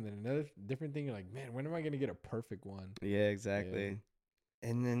different thing, and then another different thing. You're like, man, when am I gonna get a perfect one? Yeah, exactly.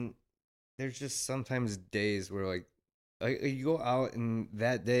 And then there's just sometimes days where like you go out and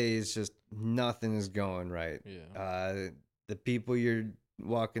that day is just nothing is going right. Yeah. The people you're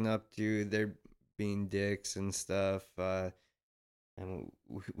walking up to, they're being dicks and stuff. And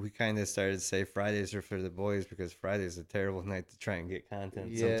we kind of started to say Fridays are for the boys because Friday's a terrible night to try and get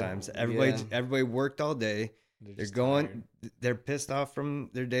content. Yeah, Sometimes yeah. everybody worked all day. They're just going. tired. They're pissed off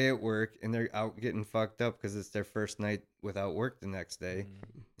from their day at work, and they're out getting fucked up because it's their first night without work the next day.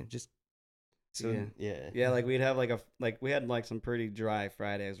 Mhm. And just so Yeah, like we'd have we had like some pretty dry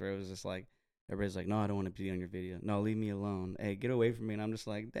Fridays where it was just like everybody's like, "No, I don't want to be on your video. No, leave me alone. Hey, get away from me." And I'm just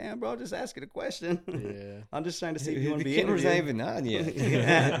like, "Damn, bro, just asking a question. Yeah. I'm just trying to see if you want to the be camera's not interviewed." even on yet.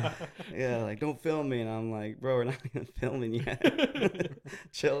 Yeah. Yeah, like don't film me. And I'm like, "Bro, we're not even filming yet.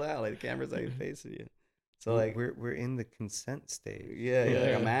 Chill out. Like the camera's not even facing you." So like we're in the consent stage. yeah,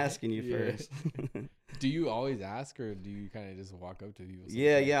 like, I'm Yeah. asking you Yeah. first. Do you always ask, or do you kind of just walk up to people?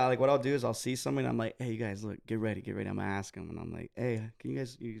 Yeah, sometimes? yeah. Like what I'll do is I'll see someone. I'm like, "Hey, you guys, look, get ready. I'm gonna ask them." And I'm like, "Hey, can you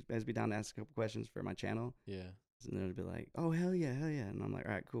guys be down to ask a couple questions for my channel?" Yeah. And they'll be like, "Oh, hell yeah." And I'm like,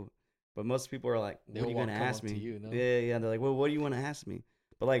 "All right, cool." But most people are like, "What They'll are you gonna come ask up me?" to you, no? Yeah, yeah. They're like, "Well, what do you want to ask me?"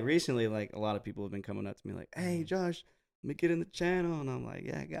 But like recently, like a lot of people have been coming up to me like, "Hey, Josh, let me get in the channel," and I'm like,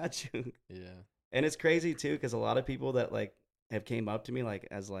 "Yeah, I got you." Yeah. And it's crazy too, because a lot of people that like have came up to me like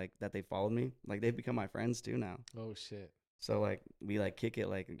as like that they followed me, like they've become my friends too now. Oh shit. So like we like kick it,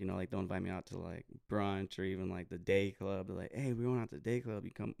 like, you know, like they'll invite me out to like brunch or even like the day club. They're like, hey, we're going out to the day club.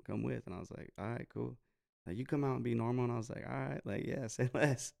 You come with, and I was like, all right, cool. Like you come out and be normal, and I was like, all right, like yeah, say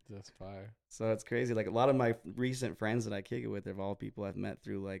less. That's fire. So it's crazy. Like a lot of my recent friends that I kick it with are all people I've met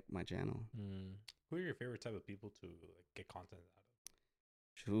through like my channel. Who are your favorite type of people to like get content out of?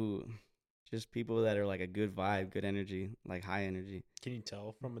 Shoot. Just people that are like a good vibe, good energy, like high energy. Can you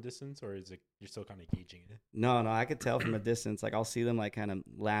tell from a distance, or is it you're still kind of gauging it? No, I could tell from a distance. Like I'll see them like kind of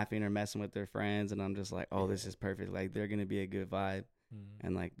laughing or messing with their friends, and I'm just like, oh, this is perfect. Like they're gonna be a good vibe,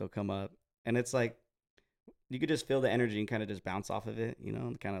 and like they'll come up, and it's like you could just feel the energy and kind of just bounce off of it, you know,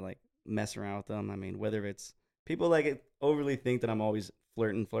 and kind of like mess around with them. I mean, whether it's people like it overly think that I'm always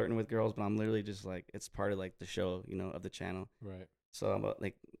flirting with girls, but I'm literally just like it's part of like the show, you know, of the channel. Right. So I'm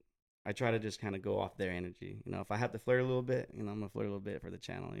like. I try to just kind of go off their energy. You know, if I have to flirt a little bit, you know, I'm going to flirt a little bit for the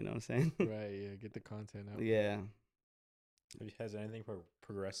channel. You know what I'm saying? Right. Yeah. Get the content out. Yeah. Has anything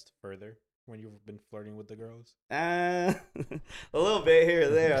progressed further when you've been flirting with the girls? A little bit here or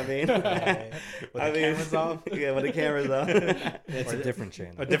there. I mean, with the cameras off? Yeah, with the cameras off. It's a different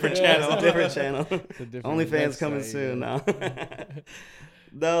channel. A different channel. It's a different channel. Different OnlyFans coming website, soon yeah. now.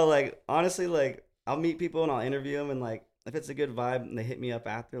 No, like, honestly, like, I'll meet people and I'll interview them, and like, if it's a good vibe and they hit me up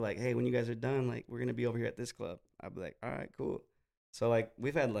after, like, hey, when you guys are done, like, we're gonna be over here at this club. I'll be like, all right, cool. So like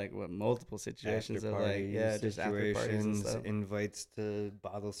we've had like multiple situations After of like just after parties and stuff. Invites to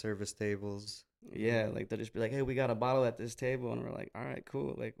bottle service tables. Yeah, like they'll just be like, hey, we got a bottle at this table, and we're like, all right,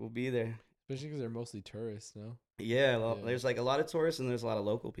 cool, like we'll be there. Especially because they're mostly tourists, no? Yeah, Yeah. there's like a lot of tourists and there's a lot of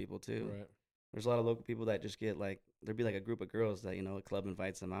local people too. Right. There's a lot of local people that just get like there'd be like a group of girls that, you know, a club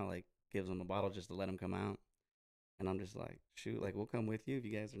invites them out, like gives them a bottle just to let them come out. And I'm just like, shoot, like we'll come with you if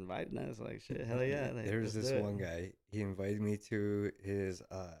you guys are inviting us. Like, shit, hell yeah. Like, There's let's this do it. one guy. He invited me to his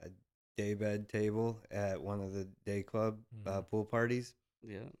daybed table at one of the day club pool parties,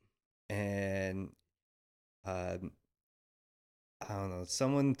 Yeah. and I don't know.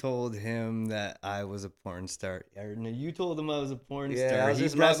 Someone told him that I was a porn star. Or no, you told him I was a porn star. Yeah, I was He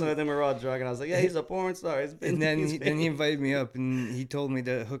just brought messing me- with him. We were all drunk, and I was like, yeah, he's a porn star. It's been, And then he's then he invited me up, and he told me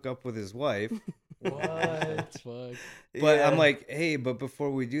to hook up with his wife. What? Fuck. But Yeah. I'm like, hey, but before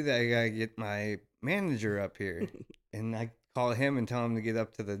we do that, I gotta get my manager up here. And I call him and tell him to get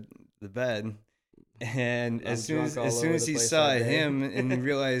up to the bed. And I'm as soon drunk as all as soon over as the he place saw that day. him and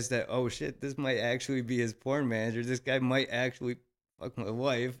realized that, oh shit, this might actually be his porn manager. This guy might actually fuck my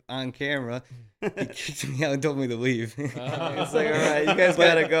wife on camera. He kicked me out and told me to leave. It's like, all right, you guys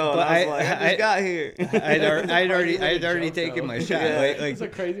But- gotta go. And but I was like, I just got here. I'd already Joke, taken though. my shot. Yeah. Like, It's a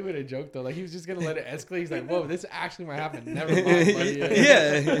crazy way to joke though. Like he was just gonna let it escalate. He's like, "Whoa, this actually might happen." Never mind, buddy.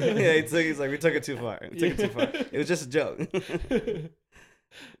 Yeah. Yeah, he's like, we took it too far. We took it too far. It was just a joke.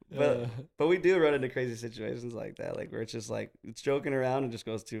 But we do run into crazy situations like that, like where it's just like it's joking around and just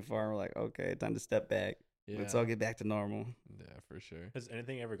goes too far. And we're like, okay, time to step back. yeah, Let's all get back to normal. yeah, for sure. Has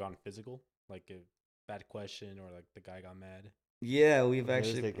anything ever gone physical? Like a bad question, or like the guy got mad? Yeah, we've There's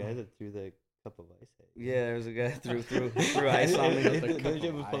actually. that guy that threw the cup of ice at you. Yeah, there was a guy threw ice on me. Like a Did cup you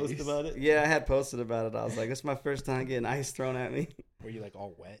ever of post ice. about it? Yeah, I had posted about it. I was like, this is my first time getting ice thrown at me. Were you like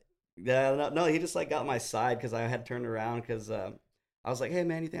all wet? Yeah, no, he just like got my side because I had turned around because I was like, hey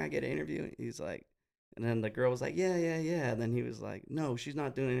man, you think I get an interview? And he's like, and then the girl was like, yeah. And then he was like, no, she's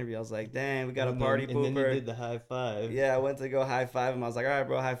not doing an interview. I was like, dang, we got a party And then you pooper. did the high five. Yeah, I went to go high five him. I was like, all right,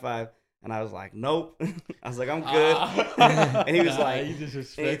 bro, high five. And I was like, nope. I was like, I'm good. And he was like, you and he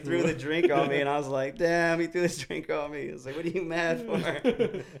disrespectful. threw the drink on me, and I was like, damn, he threw this drink on me. I was like, what are you mad for?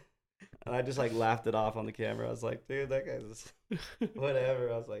 And I just like laughed it off on the camera. I was like, dude, that guy's just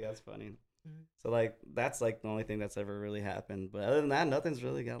whatever. I was like, that's funny. So like that's like the only thing that's ever really happened. But other than that, nothing's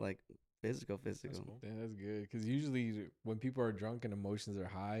really got like physical. That's cool. Yeah, that's good. Because usually when people are drunk and emotions are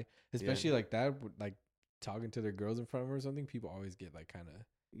high, especially like that, like talking to their girls in front of them or something, people always get like kind of.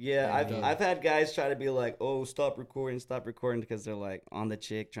 Yeah, Yeah. I've had guys try to be like, oh, stop recording, because they're like on the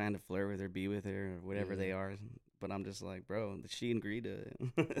chick trying to flirt with her, be with her, or whatever they are. But I'm just like, bro, she agreed to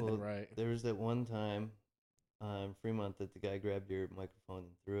it. Well, Right. there was that one time in Fremont that the guy grabbed your microphone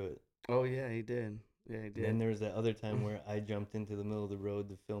and threw it. Oh yeah, he did. Yeah, he And did. then there was that other time where I jumped into the middle of the road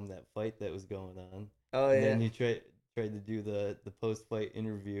to film that fight that was going on. Oh And yeah. then you tried to do the post-fight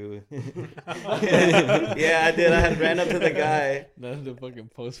interview. Yeah, I did. I had ran up to the guy. That's the fucking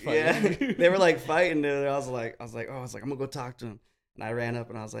post fight. Yeah, they were like fighting. Dude. I was like, I'm gonna go talk to him. And I ran up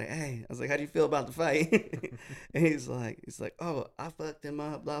and I was like, hey, I was like, how do you feel about the fight? And he's like, oh, I fucked him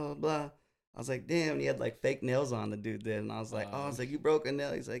up, blah blah blah. I was like, damn. And he had like fake nails on. The dude did, and I was like, oh, I was like, you broke a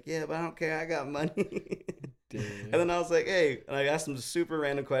nail. He's like, yeah, but I don't care. I got money. Damn. And then I was like, hey, and I asked him a super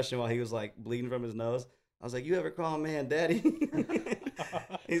random question while he was like bleeding from his nose. I was like, you ever call a man daddy?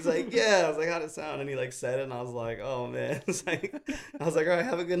 He's like, yeah. I was like, how'd it sound? And he like said it, and I was like, oh man. It's like, I was like, all right,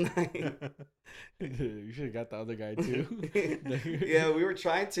 have a good night. You should have got the other guy too. Yeah, we were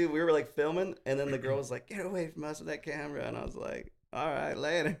trying to. We were like filming, and then the girl was like, get away from us with that camera. And I was like, all right,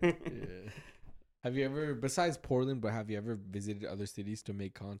 later. Yeah. Have you ever, besides Portland, but have you ever visited other cities to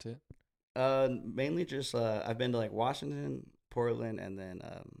make content? Mainly just I've been to like Washington, Portland, and then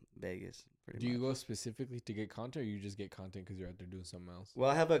Vegas. Do you go specifically to get content, or you just get content because you're out there doing something else? Well,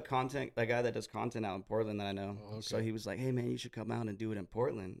 I have a guy that does content out in Portland that I know. Oh, okay. So he was like, "Hey man, you should come out and do it in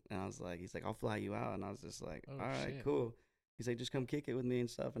Portland." And I was like, "He's like, I'll fly you out." And I was just like, Oh, "All right, shit. cool." He's like, "Just come kick it with me and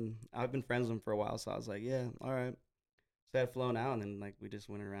stuff." And I've been friends with him for a while, so I was like, "Yeah, all right." So I had flown out, and then like we just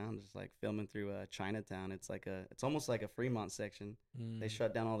went around, just like filming through Chinatown. It's almost like a Fremont section. They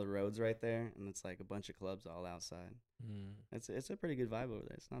shut down all the roads right there, and it's like a bunch of clubs all outside. It's a pretty good vibe over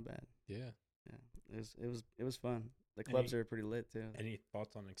there. It's not bad. Yeah. Yeah, it was fun. The clubs are pretty lit too. Any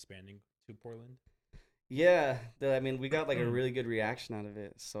thoughts on expanding to Portland? Yeah, I mean, we got like a really good reaction out of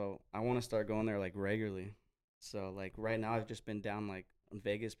it, so I want to start going there like regularly. So like right now, I've just been down like in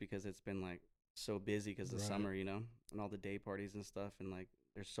Vegas because it's been like so busy because of the summer, you know, and all the day parties and stuff, and like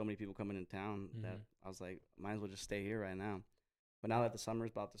there's so many people coming in town that I was like, might as well just stay here right now. But now that the summer's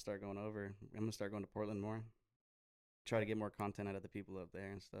about to start going over, I'm gonna start going to Portland more. Try to get more content out of the people up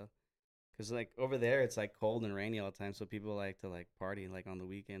there and stuff. Cause like over there, it's like cold and rainy all the time, so people like to like party like on the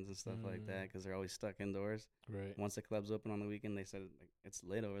weekends and stuff like that, because they're always stuck indoors. Right. Once the club's open on the weekend, they said like it's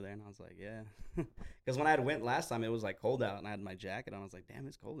lit over there, and I was like, yeah. Because when I went last time, it was like cold out, and I had my jacket on. I was like, damn,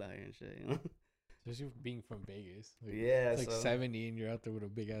 it's cold out here and shit, you know. Especially being from Vegas. Like, Yeah, it's like 70 and you're out there with a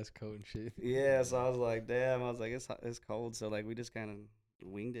big ass coat and shit. Yeah, so I was like, damn. I was like, it's cold, so like we just kind of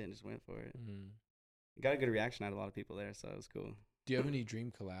winged it and just went for it. Got a good reaction out of a lot of people there, so it was cool. Do you have any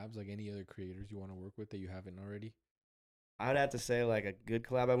dream collabs, like any other creators you want to work with that you haven't already? I would have to say like a good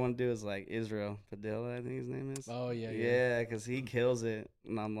collab I want to do is like Israel Padilla, I think his name is. Oh yeah. Yeah, because he kills it,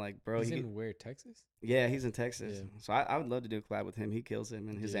 and I'm like, bro, he's in where, Texas? Yeah, he's in Texas. Yeah. So I would love to do a collab with him. He kills him,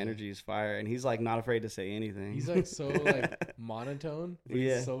 and his energy is fire, and he's like not afraid to say anything. He's like so like monotone, but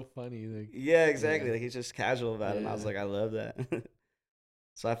he's so funny. Like yeah, exactly. Like he's just casual about it, and I was like, I love that.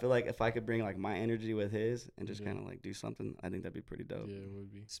 So I feel like if I could bring like my energy with his and just kind of like do something, I think that'd be pretty dope. Yeah, it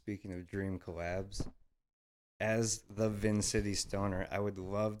would be. Speaking of dream collabs, as the Vin City Stoner, I would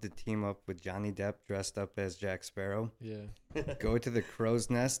love to team up with Johnny Depp dressed up as Jack Sparrow. Yeah. Go to the crow's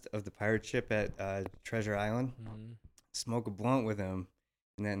nest of the pirate ship at Treasure Island, smoke a blunt with him,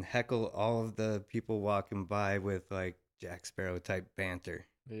 and then heckle all of the people walking by with like Jack Sparrow type banter.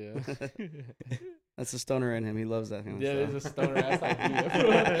 Yeah. That's a stoner in him. He loves that kind of stuff. Yeah, there's a stoner ass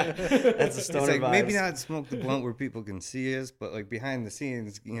idea. That's a stoner it's like, vibes. maybe not smoke the blunt where people can see us, but like behind the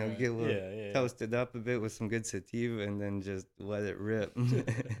scenes, you know, get a little toasted up a bit with some good sativa and then just let it rip.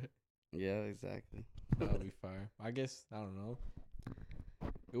 Yeah, exactly. That would be fire. I guess, I don't know.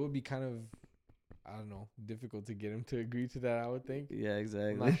 It would be kind of, I don't know, difficult to get him to agree to that, I would think. Yeah,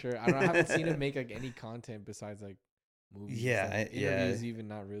 exactly. I'm not sure. I haven't seen him make like any content besides like movies. Yeah, like, interviews, even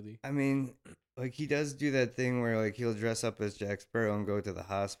not really. I mean, like he does do that thing where like he'll dress up as Jack Sparrow and go to the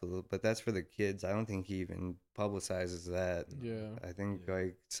hospital, but that's for the kids. I don't think he even publicizes that. Yeah. I think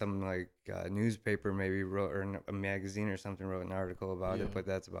like some like newspaper maybe wrote, or a magazine or something wrote an article about it, but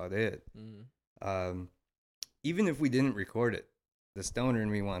that's about it. Even if we didn't record it, the stoner in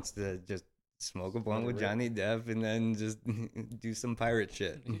me wants to just smoke a blunt with Johnny Depp and then just do some pirate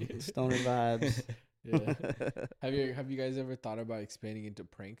shit. Stoner vibes. Yeah. Have you guys ever thought about expanding into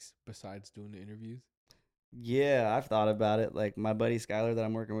pranks besides doing the interviews? Yeah, I've thought about it. Like my buddy Skylar that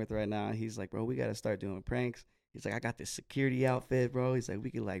I'm working with right now, he's like, bro, we got to start doing pranks. He's like, I got this security outfit, bro. He's like,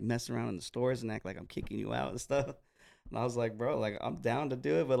 we could like mess around in the stores and act like I'm kicking you out and stuff. And I was like, bro, like I'm down to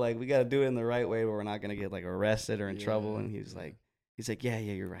do it, but like we got to do it in the right way where we're not going to get like arrested or in trouble. And he's like, yeah,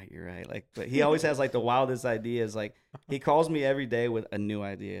 you're right. Like, but he always has like the wildest ideas. Like he calls me every day with a new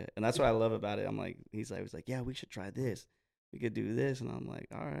idea. And that's what I love about it. I'm like, he's like, yeah, we should try this. We could do this. And I'm like,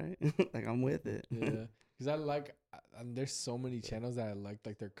 all right, like I'm with it. Yeah. Cause I like, there's so many channels that I like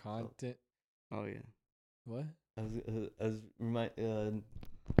their content. Oh yeah. What? Can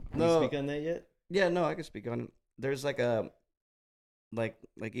No. you speak on that yet? Yeah, no, I can speak on it. There's like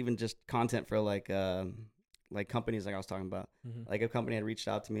like even just content for like companies like I was talking about. Like a company had reached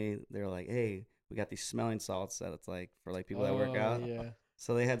out to me. They were like, hey, we got these smelling salts that it's like for like people that work out. Yeah.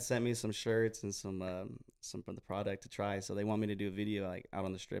 So they had sent me some shirts and some from the product to try. So they want me to do a video like out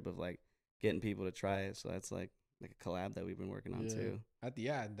on the strip of like getting people to try it. So that's like a collab that we've been working on too.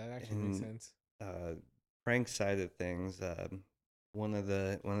 Yeah, that actually makes sense. Prank side of things, one of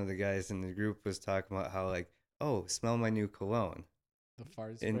the guys in the group was talking about how like, oh, smell my new cologne. The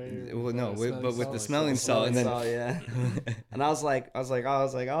fart And spray. well, no, but with the smelling salt. salt, and then yeah. And I was like,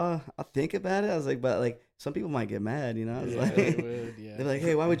 oh, I'll think about it. I was like, but like some people might get mad, you know. I was Yeah, like, they would, yeah. they're like,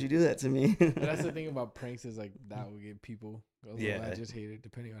 hey, why would you do that to me? But that's the thing about pranks is like that will get people a little Yeah. agitated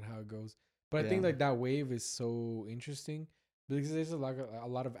depending on how it goes. But I Yeah. think like that wave is so interesting because there's a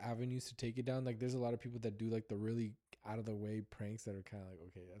lot of avenues to take it down. Like there's a lot of people that do like the really out of the way pranks that are kind of like,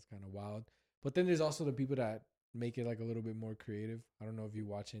 okay, that's kind of wild. But then there's also the people that make it like a little bit more creative. I don't know if you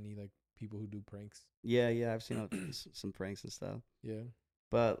watch any like people who do pranks. Yeah, I've seen some pranks and stuff, Yeah.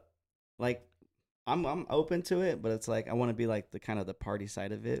 but like I'm open to it, but it's like I want to be like the kind of the party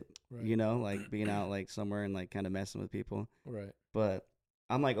side of it, Right. you know, like being out like somewhere and like kind of messing with people. Right. But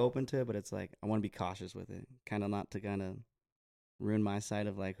I'm like open to it, but it's like I want to be cautious with it, kind of not to kind of ruin my side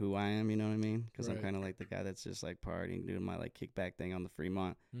of like who I am, you know what I mean? Because I'm Right. kind of like the guy that's just like partying, doing my like kickback thing on the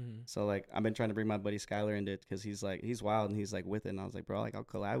Fremont. Mm-hmm. So like I've been trying to bring my buddy Skylar into it because he's wild and he's like with it, and I was like, bro, like I'll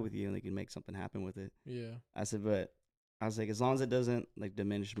collab with you and like you can make something happen with it. Yeah. I said, but I was like, as long as it doesn't like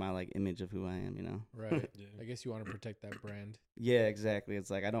diminish my like image of who I am, you know? Right. Yeah. I guess you want to protect that brand. Yeah, exactly.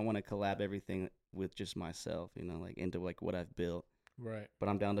 It's like I don't want to collab everything with just myself, you know, like into like what I've built. Right. But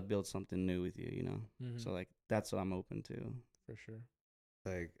I'm down to build something new with you, you know. Mm-hmm. So like that's what I'm open to. For sure.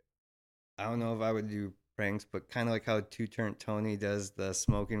 like, I don't know if I would do pranks, but kind of like how Two Turnt Tony does the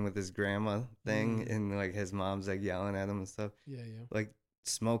smoking with his grandma thing, and like his mom's like yelling at him and stuff. Yeah. Yeah. Like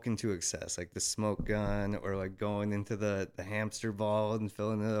smoking to excess, like the smoke gun, or like going into the hamster ball and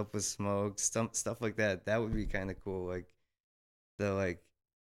filling it up with smoke, stuff like that. That would be kind of cool. Like the like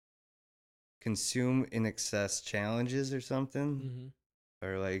consume in excess challenges or something, Mm-hmm.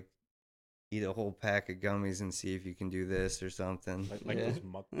 or like eat a whole pack of gummies and see if you can do this or something. Like Yeah. those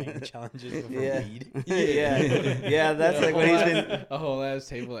mukbang challenges for Yeah. weed. Yeah, that's like when he's been a whole ass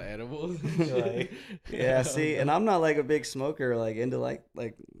table of edibles. Like- yeah, see, and I'm not like a big smoker, like into like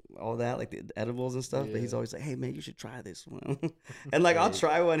all that, like the edibles and stuff. But he's Yeah. always like, "Hey, man, you should try this one." And like I'll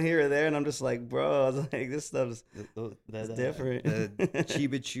try one here or there, and I'm just like, "Bro," I was like, "This stuff's it's different." The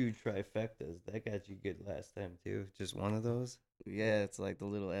Chiba Chew trifectas, that got you good last time too. Just one of those. Yeah, it's like the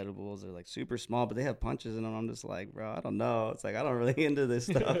little edibles are like super small, but they have punches in them. I'm just like, bro, I don't know. It's like I don't really into this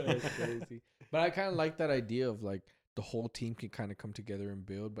stuff. That's crazy. But I kind of like that idea of like the whole team can kind of come together and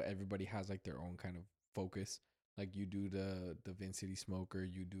build, but everybody has like their own kind of focus. Like you do the Vin City Smoker,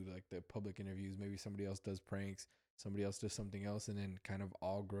 you do like the public interviews. Maybe somebody else does pranks, somebody else does something else, and then kind of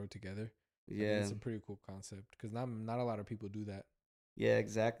all grow together. I think Yeah, it's a pretty cool concept because not a lot of people do that. yeah,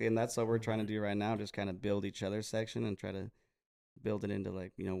 exactly. And that's what we're trying to do right now. Just kind of build each other's section and try to build it into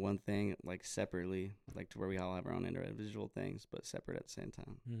like, you know, one thing like separately, like to where we all have our own individual things, but separate at the same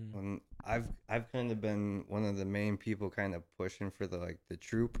time. Mm-hmm. I've kind of been one of the main people kind of pushing for the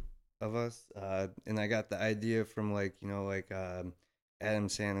troop of us, and I got the idea from like, you know, like Adam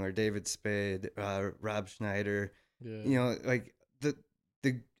Sandler, David Spade, Rob Schneider, Yeah. you know, like the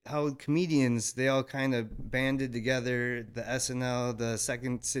how comedians, they all kind of banded together, the SNL, the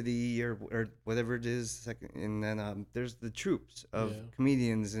Second City, or whatever it is, second, and then there's the troops of Yeah.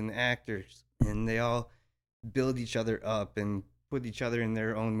 comedians and actors, and they all build each other up and put each other in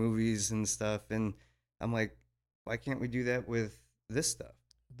their own movies and stuff. And I'm like, why can't we do that with this stuff?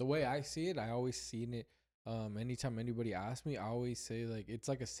 The way I see it, I always seen it. Anytime anybody asks me, I always say like it's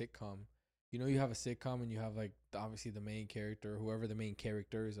like a sitcom. You know, you have a sitcom and you have like obviously the main character, whoever the main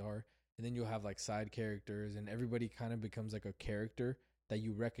characters are, and then you'll have like side characters, and everybody kind of becomes like a character that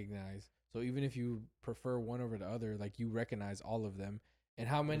you recognize. So even if you prefer one over the other, like you recognize all of them. And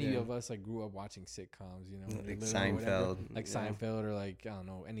how many Yeah. of us like grew up watching sitcoms? You know, Like little or whatever, Seinfeld. like Yeah. Seinfeld, or like I don't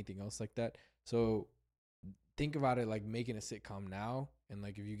know anything else like that. So think about it like making a sitcom now, and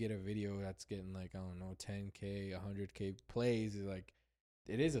like if you get a video that's getting like I don't know 10K, 100K plays, is like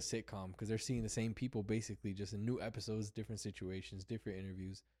it is a sitcom because they're seeing the same people basically, just in new episodes, different situations, different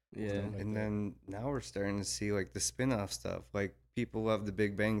interviews. Yeah. Stuff like And that. then now we're starting to see like the spin-off stuff. Like people love the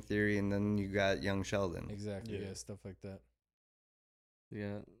Big Bang Theory, and then you got Young Sheldon. Exactly, Yeah. yeah, stuff like that.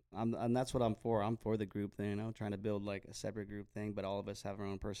 Yeah. And that's what I'm for. I'm for the group thing, you know, trying to build like a separate group thing, but all of us have our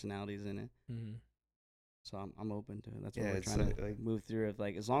own personalities in it. Mm-hmm. So I'm open to it. That's what Yeah, we're it's trying to like- move through it.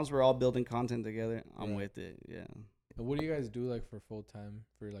 Like as long as we're all building content together, I'm Right. with it. Yeah. And what do you guys do like for full time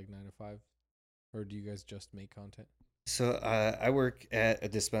for like 9 to 5, or do you guys just make content? So I work at a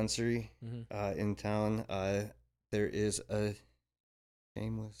dispensary Mm-hmm. in town. There is a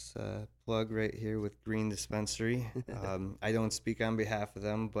shameless plug right here with Green Dispensary. I don't speak on behalf of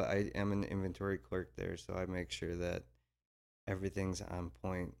them, but I am an inventory clerk there, so I make sure that everything's on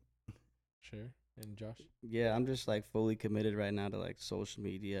point. Sure. And Josh? Yeah, I'm just like fully committed right now to like social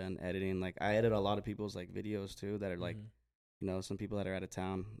media and editing. Like I edit a lot of people's like videos too that are like, Mhm. you know, some people that are out of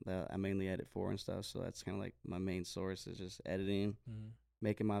town that I mainly edit for and stuff. So that's kind of like my main source is just editing, Mhm.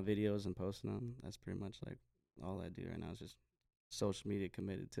 making my videos and posting them. That's pretty much like all I do right now is just social media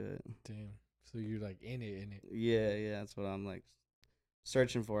committed to it. Damn. So you're like in it. Yeah, that's what I'm like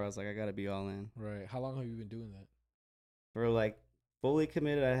searching for. I was like, I gotta be all in. Right. How long have you been doing that? For like fully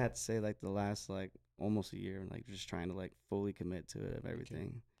committed, I had to say like the last like almost a year, like just trying to like fully commit to it of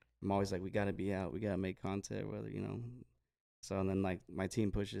everything. I'm always like, we gotta be out, we gotta make content, whether you know. So and then like my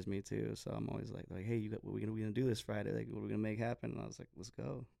team pushes me too, so I'm always like, hey, you got what we gonna do this Friday? Like, what are we gonna make happen? And I was like, let's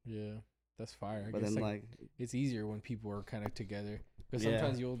go. Yeah. That's fire. I But guess then like like, it's easier when people are kind of together because Yeah.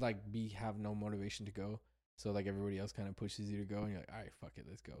 sometimes you'll like have no motivation to go. So like everybody else kind of pushes you to go and you're like, all right, fuck it,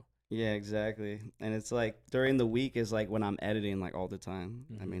 let's go. yeah, exactly. And it's like during the week is like when I'm editing like all the time.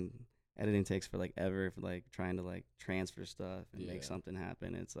 I Mhm. mean, editing takes for like ever for like trying to like transfer stuff and Yeah. make something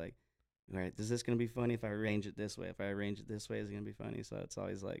happen. It's like, all right, is this gonna be funny if I arrange it this way? If I arrange it this way, is it gonna be funny? So it's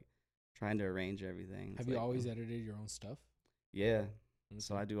always like trying to arrange everything. It's Have you like, always edited your own stuff? Yeah.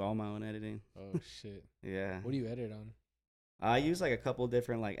 So Okay. I do all my own editing. Oh shit. Yeah. What do you edit on? I use like a couple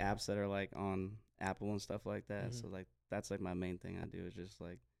different like apps that are like on Apple and stuff like that. Mhm. So like that's like my main thing I do is just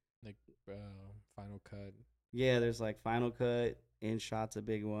like Like Final Cut. yeah, there's like Final Cut, InShot's a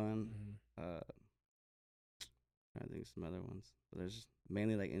big one. Mhm. I think some other ones. But there's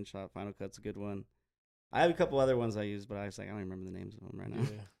mainly like InShot, Final Cut's a good one. I have a couple other ones I use, but I was like I don't even remember the names of them right now.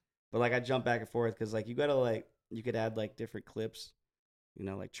 Yeah. But like I jump back and forth because like you gotta like you could add like different clips, you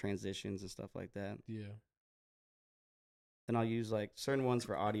know, like transitions and stuff like that. Yeah. Then I'll use like certain ones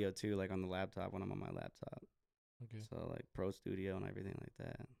for audio too, like on the laptop when I'm on my laptop. Okay. So like Pro Studio and everything like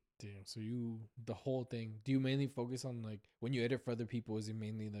that. Damn. So the whole thing. Do you mainly focus on like when you edit for other people? Is it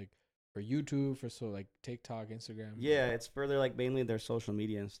mainly like for YouTube, for so like TikTok, Instagram? Yeah, it's further like mainly their social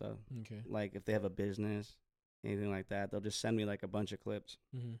media and stuff. Okay. Like if they have a business, anything like that, they'll just send me like a bunch of clips,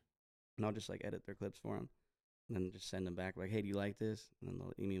 Mhm. and I'll just like edit their clips for them, and then just send them back like, hey, do you like this? And then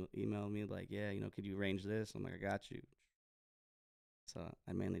they'll email me like, yeah, you know, could you arrange this? I'm like, I got you. So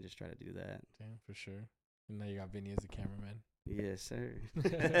I mainly just try to do that. Damn, for sure. And now you got Vinny as a cameraman. Yes, sir.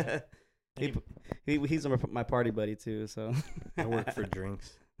 Any- He's my party buddy too. So I work for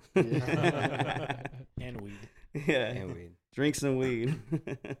drinks and weed. yeah, and weed. drinks and weed.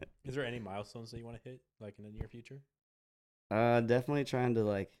 Is there any milestones that you want to hit, like in the near future? Definitely trying to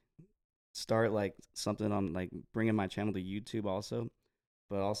like start like something on like bringing my channel to YouTube also,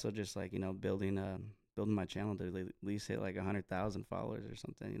 but also just like you know building my channel to at least hit like 100,000 followers or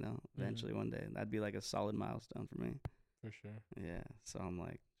something. You know, eventually one day that'd be like a solid milestone for me. For sure. Yeah, so I'm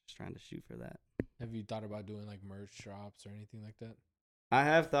like just trying to shoot for that. Have you thought about doing like merch drops or anything like that? I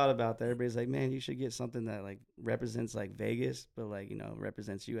have thought about that. Everybody's like, man, you should get something that like represents like Vegas, but like you know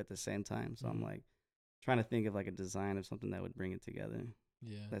represents you at the same time. So I'm Mhm. like trying to think of like a design of something that would bring it together.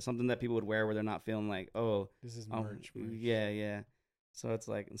 Yeah. That's something that people would wear where they're not feeling like, oh, This is oh, merch. yeah. So it's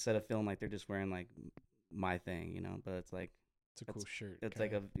like instead of feeling like they're just wearing like my thing, you know, but it's like It's a cool shirt. it's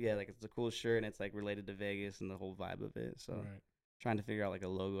kinda. like like it's a cool shirt and it's like related to Vegas and the whole vibe of it. So Right. trying to figure out like a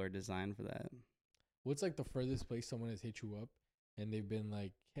logo or design for that. What's like the furthest place someone has hit you up and they've been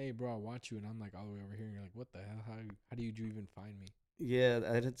like, hey, bro, I watch you. And I'm like all the way over here. And you're like, what the hell? How do you even find me? Yeah,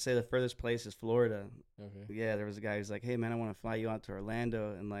 I'd say the furthest place is Florida. Okay. Yeah, there was a guy who's like, hey man, I want to fly you out to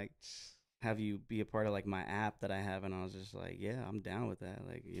Orlando and like have you be a part of like my app that I have. And I was just like, yeah, I'm down with that.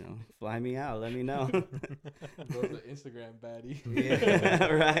 Like, you know, fly me out, let me know. Bro's the Instagram baddie. Yeah,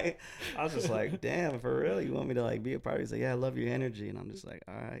 right. I was just like, damn, for real, you want me to like be a part? He's like, yeah, I love your energy, and I'm just like,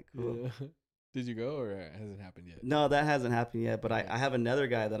 all right, cool. Yeah. Did you go or it hasn't happened yet? No, that hasn't happened yet, but Okay. I have another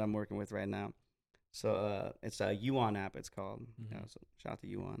guy that I'm working with right now. So it's a Yuan app. It's called. Mhm. So shout out to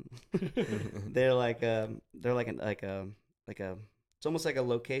Yuan. They're like it's almost like a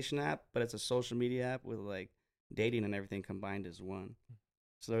location app, but it's a social media app with like dating and everything combined as one.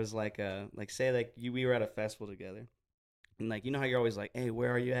 So there's like say like we were at a festival together, and like you know how you're always like, hey,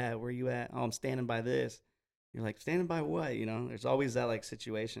 where are you at? Where are you at? Oh, I'm standing by this. You're like, standing by what? You know, there's always that like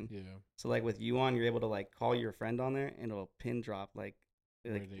situation. Yeah. So like with Yuan, you're able to like call your friend on there and it'll pin drop like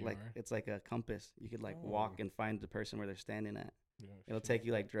Where they are? it's like a compass. You could like Oh. walk and find the person where they're standing at. Yeah, It'll shit. take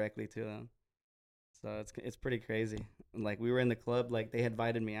you like directly to them. So it's pretty crazy. And like we were in the club, like they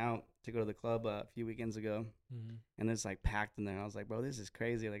invited me out to go to the club a few weekends ago, Mhm. and it's like packed in there. I was like, bro, this is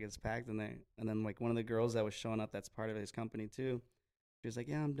crazy. Like it's packed in there. And then like one of the girls that was showing up, that's part of his company too. She was like,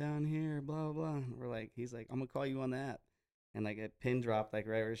 yeah, I'm down here, blah, blah, blah. And we're like, he's like, I'm going to call you on the app. And like a pin dropped like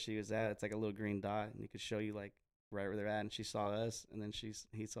right where she was at. It's like a little green dot. And you could show you like right where they're at, and she saw us, and then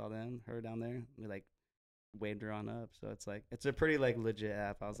he saw her down there. And we like waved her on up. So it's like it's a pretty like legit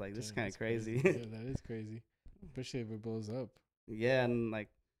app. I was like, this is Damn, kind of that's crazy. Yeah, that is crazy, especially if it blows up. Yeah, and like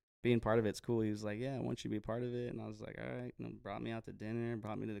being part of it's cool. He was like, yeah, I want you to be part of it, and I was like, all right. Brought me out to dinner,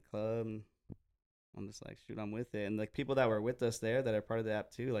 brought me to the club, and I'm just like, shoot, I'm with it. And like people that were with us there that are part of the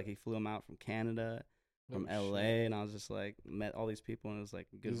app too, like he flew them out from Canada, from Oh, LA, shit. and I was just like, met all these people, and it was like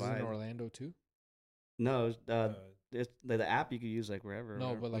a good This is in vibe. Orlando too. No, it's the app you could use like wherever. No,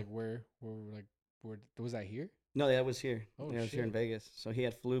 wherever. but like where was that here? No, that was here. Oh, Yeah, it was here in shit. Vegas. So he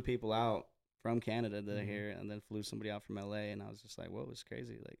had flew people out from Canada to Mhm. here, and then flew somebody out from LA, and I was just like, whoa, it's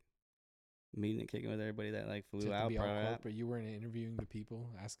crazy. Like meeting and kicking with everybody that like Just flew have to out. be all Part of that. corporate. You weren't interviewing the people,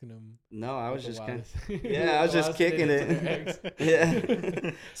 asking them. No, I what was the just kind wildest- yeah, I was the just wildest they kicking did to their ex. it.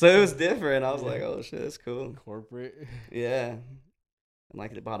 Yeah. So it was different. I was Yeah. like, oh shit, that's cool. Corporate. Yeah. And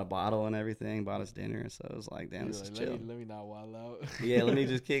like they bought a bottle and everything, bought us dinner. So it was like, damn, You're this is like, chill. let me not wild out. Yeah, let me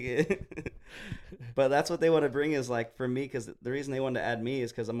just kick it. But that's what they want to bring is like for me, because the reason they wanted to add me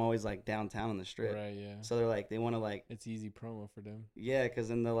is because I'm always like downtown on the strip. Right, yeah. So they're like, they want to like, It's easy promo for them. yeah, because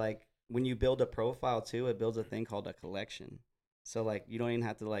then they're like, when you build a profile too, it builds a thing called a collection. So like, you don't even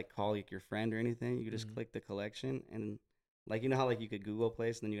have to like call like your friend or anything. You just Mhm. click the collection, and like, you know how like you could Google a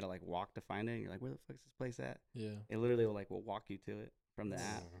place and then you gotta like walk to find it. And you're like, where the fuck is this place at? Yeah. It literally will walk you to it from the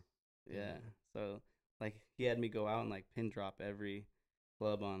app. Yeah. So like he had me go out and like pin drop every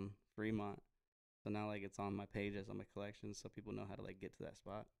club on Fremont. So now like it's on my page as on my collection, so people know how to like get to that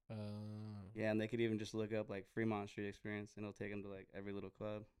spot. Yeah, and they could even just look up like Fremont Street Experience, and it'll take them to like every little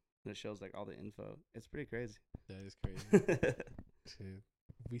club, and it shows like all the info. It's pretty crazy. That is crazy. Shit.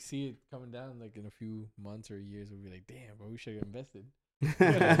 We see it coming down like in a few months or years. We'll be like, damn, bro, we should have invested.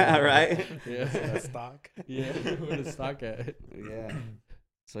 Right? Yeah. That stock. Yeah. Where the stock at? Yeah.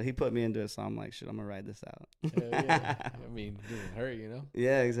 So he put me into it, so I'm like, shit, I'm gonna ride this out. Hell yeah. I mean, it doesn't hurt, you know?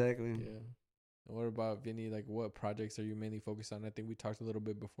 Yeah, exactly. Yeah. And what about Vinny? Like, what projects are you mainly focused on? I think we talked a little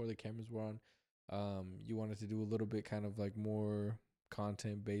bit before the cameras were on. You wanted to do a little bit kind of like more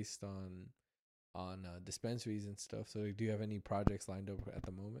content based on dispensaries and stuff. So, like, do you have any projects lined up at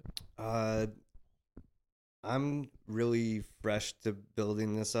the moment? I'm really fresh to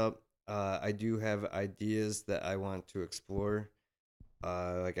building this up. I do have ideas that I want to explore.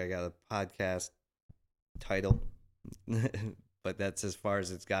 Like I got a podcast title, but that's as far as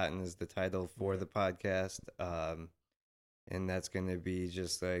it's gotten is the title for the podcast. And that's going to be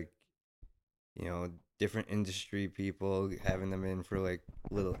just like, different industry people, having them in for like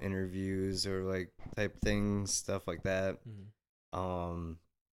little interviews or like type things, stuff like that.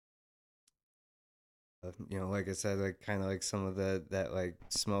 Like I said, like kind of like some of that like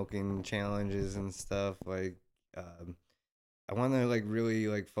smoking challenges and stuff. Like, I want to like really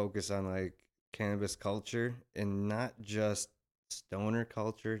like focus on like cannabis culture and not just stoner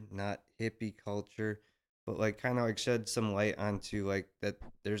culture, not hippie culture, but like kind of like shed some light onto like that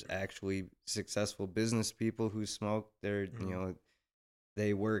there's actually successful business people who smoke. They're,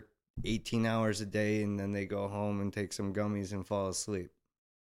 they work 18 hours a day and then they go home and take some gummies and fall asleep.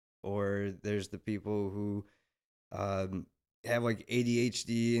 Or there's the people who have like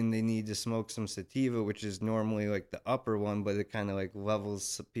ADHD and they need to smoke some sativa, which is normally like the upper one, but it kind of like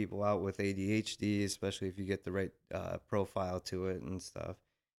levels people out with ADHD, especially if you get the right profile to it and stuff.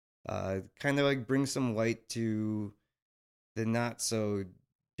 Kind of like bring some light to the not so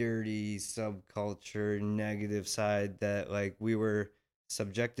dirty subculture negative side that like we were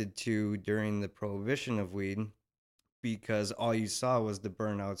subjected to during the prohibition of weed, because all you saw was the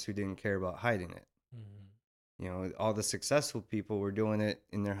burnouts who didn't care about hiding it. All the successful people were doing it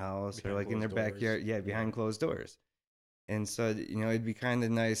in their house or like in their backyard. Yeah, behind closed doors. And so, it'd be kind of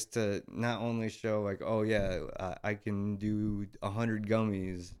nice to not only show like, oh yeah, I can do 100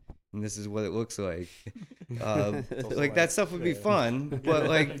 gummies and this is what it looks like. Like that stuff would be fun, but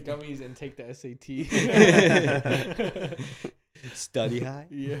like gummies and take the SAT. Study high,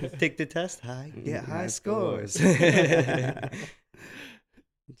 Yeah. take the test high, get high scores.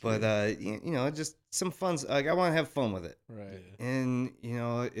 But just some fun. Like I want to have fun with it, Right. and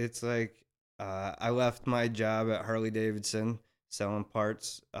it's like I left my job at Harley Davidson selling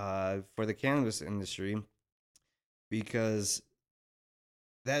parts for the cannabis industry because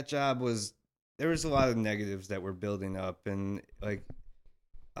that job there was a lot of negatives that were building up, and like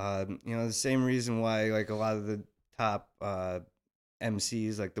the same reason why like a lot of the top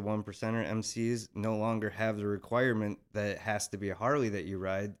MCs, like the 1%er MCs, no longer have the requirement that it has to be a Harley that you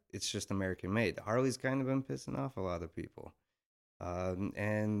ride. It's just American made. Harley's kind of been pissing off a lot of people,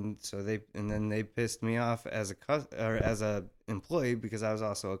 and so they pissed me off as a employee because I was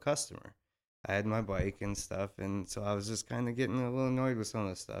also a customer. I had my bike and stuff, and so I was just kind of getting a little annoyed with some of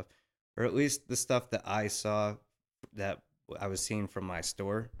the stuff, or at least the stuff that I saw that I was seeing from my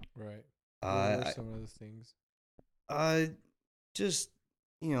store. Right. What were I, some of those things? just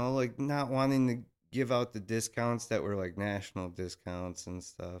like not wanting to give out the discounts that were like national discounts and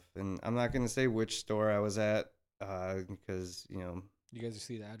stuff. And I'm not gonna say which store I was at, because You guys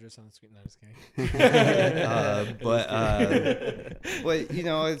see the address on the screen? No, just kidding. but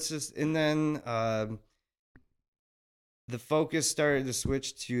it's just, and then the focus started to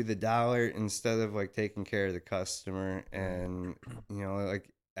switch to the dollar instead of like taking care of the customer. And like,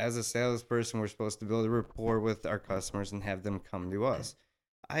 as a salesperson, we're supposed to build a rapport with our customers and have them come to us.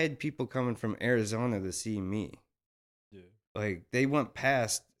 I had people coming from Arizona to see me. Yeah. Like, they went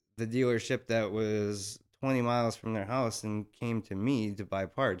past the dealership that was 20 miles from their house and came to me to buy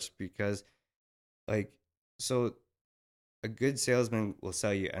parts because, like, so a good salesman will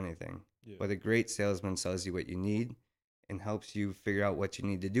sell you anything, Yeah. but a great salesman sells you what you need and helps you figure out what you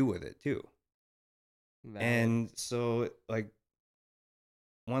need to do with it too. Valid. And so, like,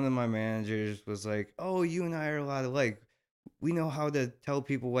 one of my managers was like, "Oh, you and I are a lot alike. We know how to tell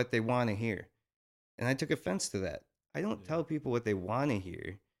people what they want to hear." And I took offense to that. I don't tell people what they want to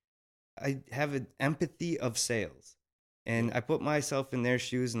hear. I have an empathy of sales. And I put myself in their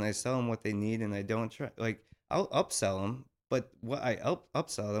shoes and I sell them what they need, and I don't try, like, I'll upsell them, but what I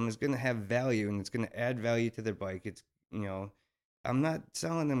upsell them is going to have value, and it's going to add value to their bike. It's, I'm not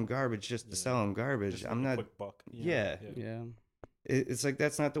selling them garbage just to sell them garbage. Just like I'm a not, quick buck. yeah. Yeah. It's like,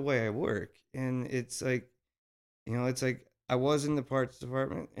 that's not the way I work. And it's like, it's like, I was in the parts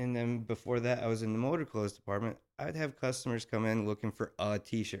department, and then before that I was in the motor clothes department. I'd have customers come in looking for a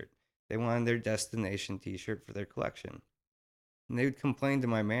t-shirt. They wanted their destination t-shirt for their collection. And they would complain to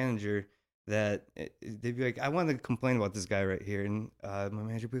my manager that they'd be like, "I want to complain about this guy right here." And my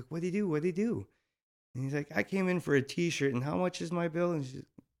manager would be like, "What'd he do? What'd he do?" And he's like, "I came in for a t-shirt, and how much is my bill?" And she's like,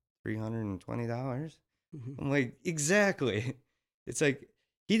 $320. I'm like, exactly. It's like,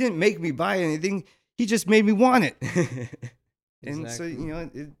 he didn't make me buy anything. He just made me want it. And so,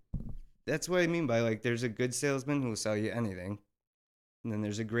 that's what I mean by, like, there's a good salesman who will sell you anything. And then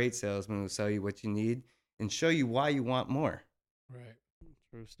there's a great salesman who will sell you what you need and show you why you want more. Right.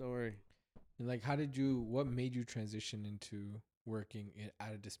 True story. And like, what made you transition into working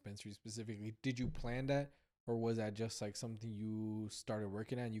at a dispensary specifically? Did you plan that, or was that just like something you started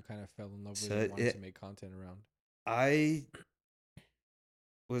working at and you kind of fell in love with and wanted to make content around?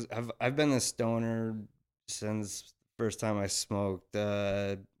 I've been a stoner since first time I smoked.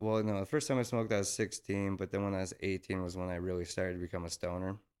 The first time I smoked I was 16, but then when I was 18 was when I really started to become a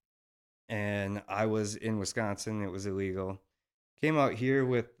stoner. And I was in Wisconsin. It was illegal. Came out here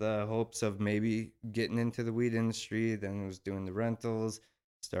with the hopes of maybe getting into the weed industry. Then I was doing the rentals.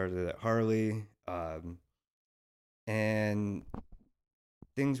 Started at Harley. And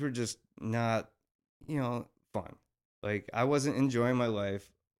things were just not, fun. Like, I wasn't enjoying my life.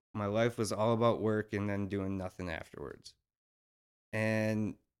 My life was all about work and then doing nothing afterwards.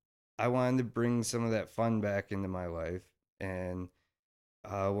 And I wanted to bring some of that fun back into my life. And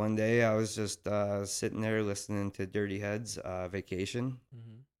one day I was just sitting there listening to Dirty Heads Vacation,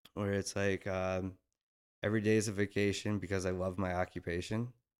 where it's like, every day is a vacation because I love my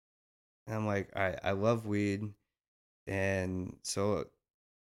occupation. And I'm like, all right, I love weed. And so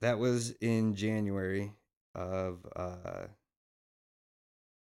that was in January of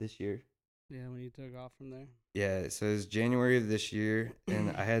this year. Yeah, when you took off from there. Yeah, so it was January of this year,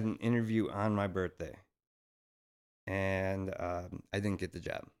 and I had an interview on my birthday, and I didn't get the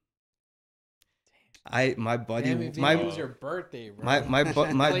job. My buddy, Damn, it was your birthday, bro. my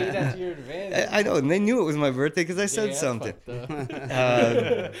Played at your advantage. I know, and they knew it was my birthday because I said something. Broke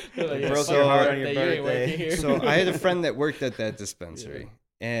your heart on your birthday. So I had a friend that worked at that dispensary,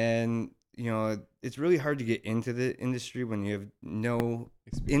 and it's really hard to get into the industry when you have no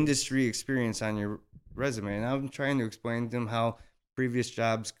industry experience on your resume. And I'm trying to explain to them how previous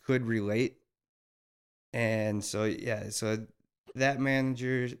jobs could relate. And so, so that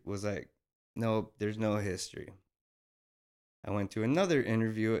manager was like, "Nope, there's no history." I went to another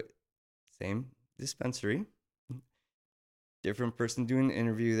interview at same dispensary. Different person doing the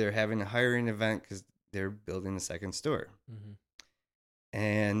interview. They're having a hiring event because they're building a second store.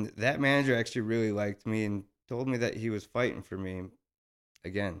 And that manager actually really liked me and told me that he was fighting for me.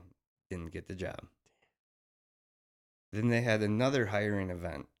 Again, didn't get the job. Then they had another hiring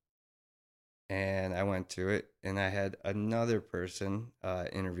event, and I went to it, and I had another person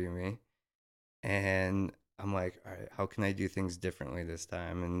interview me. And I'm like, all right, how can I do things differently this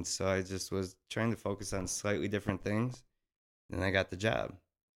time? And so I just was trying to focus on slightly different things. And I got the job,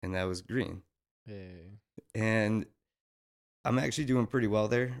 and that was green. Yeah. and I'm actually doing pretty well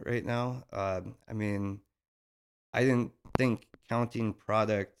there right now. I mean, I didn't think counting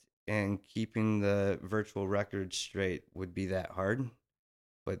product and keeping the virtual record straight would be that hard,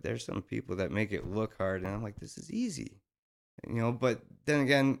 but there's some people that make it look hard, and I'm like, this is easy, But then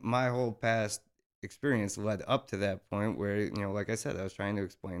again, my whole past experience led up to that point where, like I said, I was trying to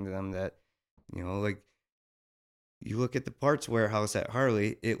explain to them that, like you look at the parts warehouse at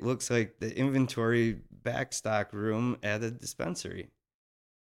Harley, it looks like the inventory backstock room at a dispensary.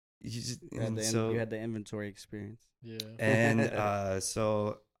 You had the inventory experience. Yeah. And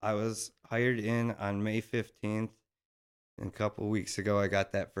so I was hired in on May 15th. And a couple of weeks ago, I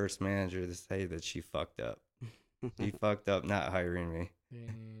got that first manager to say that she fucked up. She fucked up not hiring me.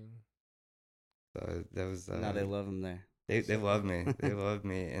 Damn. So that was. Now they love him there. They love me. They love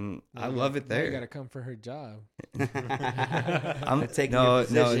me, and Now I you love got- it now You there. gotta come for her job. I'm taking no, your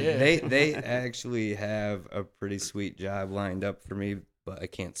no. position. They actually have a pretty sweet job lined up for me, but I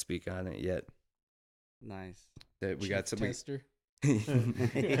can't speak on it yet. Nice. That we got Chief somebody. tester. Chief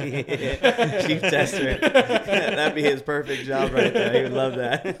tester. That'd be his perfect job right there. He would love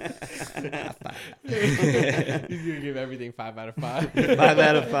that. He's gonna give everything 5 out of 5. 5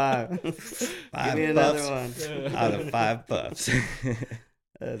 out of 5. Give Five me another puffs one. out of 5 puffs.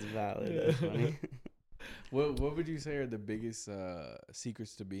 That's valid. That's funny. What would you say are the biggest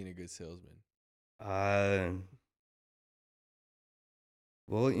secrets to being a good salesman?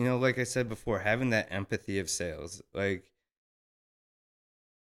 Well, like I said before, having that empathy of sales, like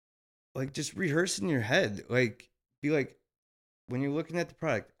just rehearse in your head, be like, when you're looking at the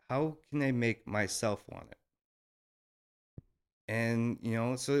product, how can I make myself want it? And,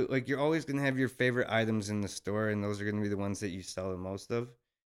 so like you're always going to have your favorite items in the store, and those are going to be the ones that you sell the most of.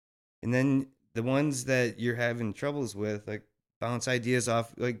 And then the ones that you're having troubles with, like bounce ideas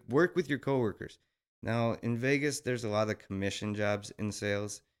off, like work with your coworkers. Now, in Vegas, there's a lot of commission jobs in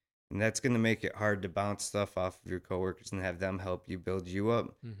sales, and that's going to make it hard to bounce stuff off of your coworkers and have them help you build you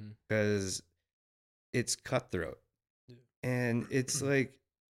up because it's cutthroat. Yeah. And it's like,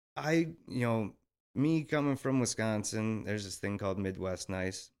 me coming from Wisconsin, there's this thing called Midwest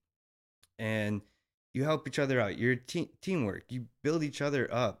Nice, and you help each other out. You're teamwork. You build each other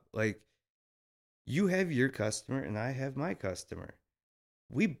up. Like, you have your customer and I have my customer.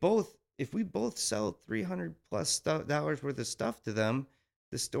 If we both sell $300+ dollars worth of stuff to them,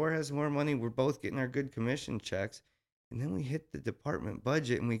 the store has more money. We're both getting our good commission checks, and then we hit the department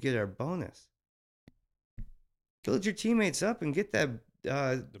budget and we get our bonus. Build your teammates up and get that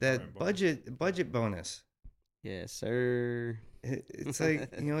budget bonus. Yes, sir. It's like,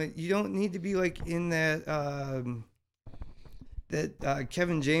 you don't need to be like in that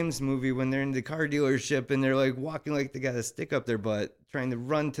Kevin James movie when they're in the car dealership and they're like walking like they got a stick up their butt trying to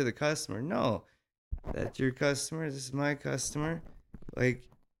run to the customer. No, that's your customer. This is my customer. Like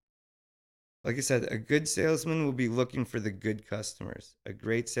I said, a good salesman will be looking for the good customers. A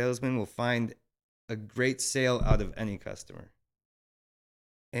great salesman will find a great sale out of any customer.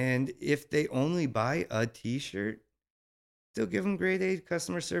 And if they only buy a t-shirt, they'll give them grade A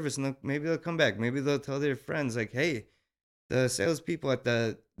customer service, and maybe they'll come back. Maybe they'll tell their friends, like, hey, the salespeople at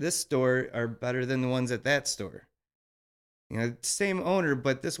this store are better than the ones at that store. Same owner,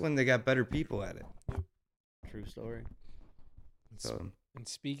 but this one, they got better people at it. True story. So, And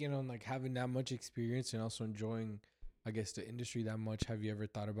speaking on like having that much experience and also enjoying, I guess, the industry that much, have you ever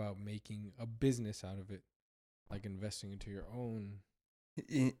thought about making a business out of it? Like investing into your own?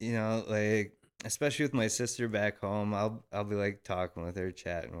 like, especially with my sister back home, I'll be like talking with her,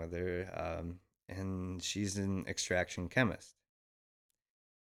 chatting with her, and she's an extraction chemist.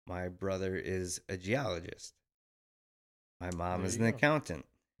 My brother is a geologist. My mom is an accountant.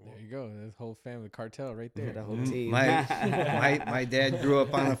 There you go. This whole family cartel right there. The whole team. My dad grew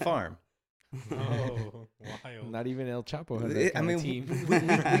up on a farm. Oh, wild. Not even El Chapo has that kind of team. we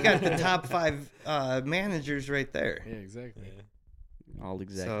got the top 5 managers right there. Yeah, exactly. Yeah. All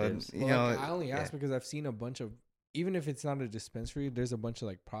executives. So, Well, I only ask because I've seen a bunch of, even if it's not a dispensary, there's a bunch of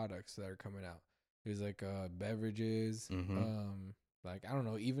like products that are coming out. There's like beverages, like I don't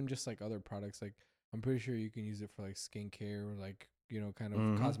know, even just like other products. Like I'm pretty sure you can use it for like skincare or like kind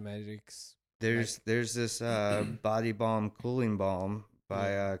of cosmetics. There's this body balm, cooling balm by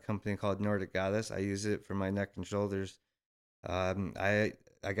a company called Nordic Goddess. I use it for my neck and shoulders. I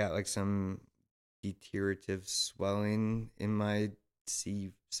got like some deteriorative swelling in my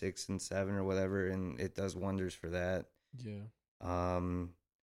C6 and 7 or whatever, and it does wonders for that. Yeah.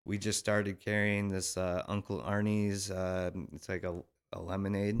 We just started carrying this Uncle Arnie's. It's like a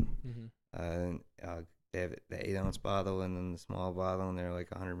lemonade. they have the 8-ounce bottle and then the small bottle, and they're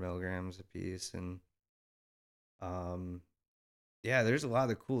like 100 milligrams a piece. And yeah, there's a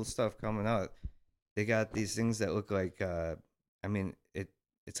lot of cool stuff coming out. They got these things that look like, I mean,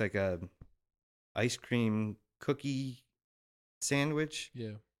 it's like a ice cream cookie sandwich,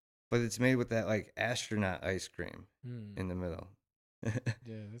 Yeah. but it's made with that like astronaut ice cream Mm. in the middle.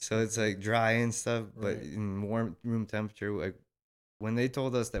 Yeah. That's So it's like dry and stuff, but Right. in warm room temperature. Like when they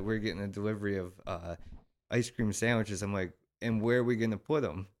told us that we're getting a delivery of ice cream sandwiches, I'm like, and where are we gonna put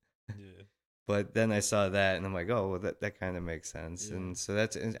them? Yeah. But then I saw that, and I'm like, oh, well, that kind of makes sense. Yeah. And so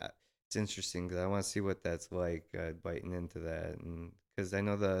it's interesting because I want to see what that's like biting into that, and because I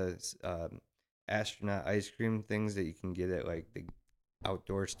know the astronaut ice cream things that you can get at like the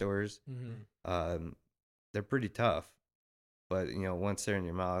outdoor stores, Mm-hmm. they're pretty tough. But once they're in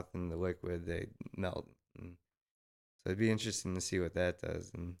your mouth and the liquid, they melt. And so it'd be interesting to see what that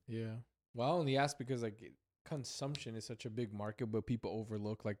does. And Yeah. Well, I only ask because consumption is such a big market, but people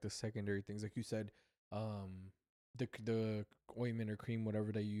overlook like the secondary things, like you said, the ointment or cream,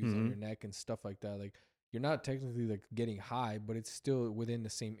 whatever they use on your neck and stuff like that. Like you're not technically like getting high, but it's still within the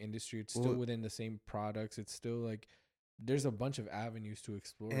same industry. It's still within the same products. It's still like there's a bunch of avenues to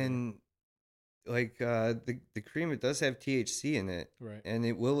explore. And like the cream, it does have THC in it, right? And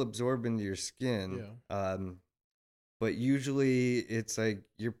it will absorb into your skin. Yeah. But usually it's like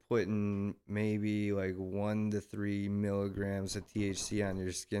you're putting maybe like 1 to 3 milligrams of THC on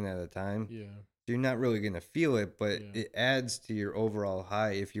your skin at a time. Yeah. You're not really gonna feel it, but Yeah. it adds to your overall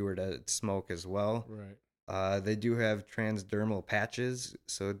high if you were to smoke as well. Right. They do have transdermal patches,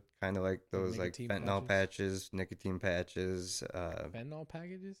 so kind of like those like nicotine fentanyl patches, nicotine patches, Fentanyl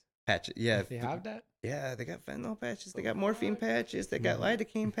packages? patches. Yeah, They have that? yeah, they got fentanyl patches, they got morphine patches, they got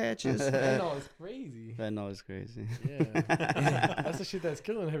lidocaine patches. Fentanyl is crazy. Fentanyl is crazy. Yeah. That's the shit that's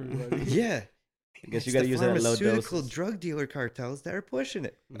killing everybody. Yeah. I guess you It's got to the use it at low pharmaceutical doses. drug dealer cartels that are pushing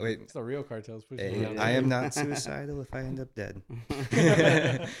it. Wait, It's the real cartels pushing hey, it. I am not suicidal if I end up dead.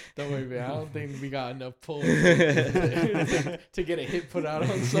 Don't worry, man. I don't think we got enough pull to get a hit put out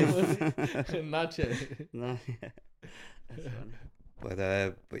on someone. Not yet. No, yeah. That's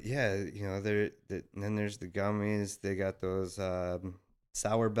funny. But yeah, and then there's the gummies. They got those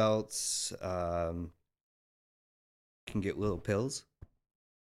sour belts. Can get little pills.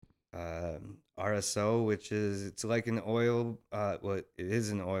 RSO, which it's like an oil. Well, it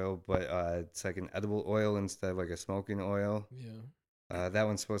is an oil, but it's like an edible oil instead of like a smoking oil. Yeah. That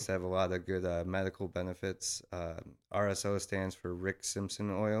one's supposed to have a lot of good medical benefits. RSO stands for Rick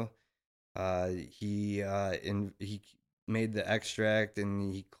Simpson oil. He made the extract,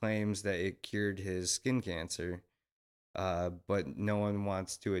 and he claims that it cured his skin cancer. But no one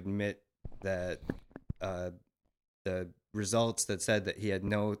wants to admit that the results that said that he had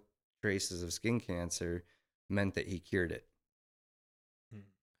no traces of skin cancer meant that he cured it.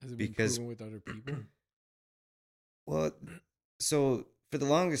 Has it been proven with other people? Well, so for the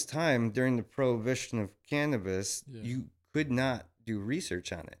longest time during the prohibition of cannabis, you could not do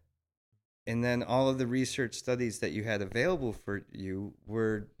research on it. And then all of the research studies that you had available for you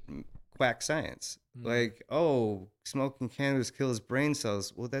were quack science. Like, oh, smoking cannabis kills brain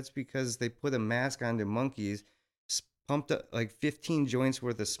cells. Well, that's because they put a mask onto monkeys, pumped up like 15 joints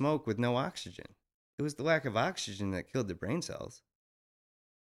worth of smoke with no oxygen. It was the lack of oxygen that killed the brain cells.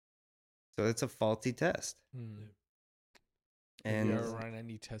 So it's a faulty test. Have And you ever run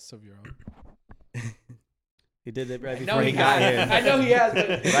any tests of your own? He did it right before he got here. I know he has,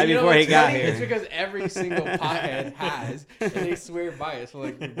 but right before he got here. It's because every single pothead has, and they swear by it. So,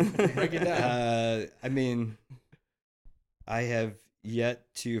 like, break it down. I mean, I have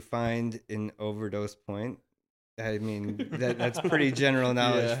yet to find an overdose point. I mean, that's pretty general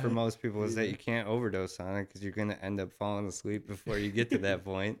knowledge for most people, is that you can't overdose on it because you're going to end up falling asleep before you get to that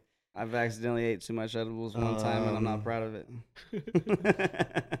point. I've accidentally ate too much edibles one time, and I'm not proud of it.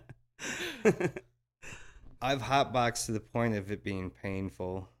 I've hotboxed to the point of it being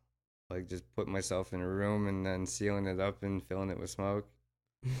painful. Like, just putting myself in a room and then sealing it up and filling it with smoke.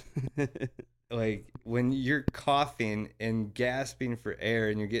 Like, when you're coughing and gasping for air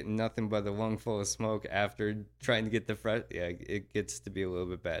and you're getting nothing but a lung full of smoke after trying to get the fresh, it gets to be a little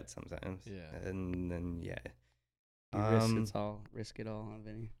bit bad sometimes. Yeah. And then, You risk it all, huh,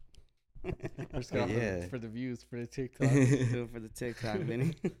 Vinny? Risk it all for the views, for the TikTok. Do it for the TikTok,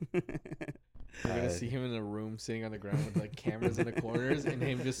 Vinny. You're gonna see him in a room sitting on the ground with like cameras in the corners and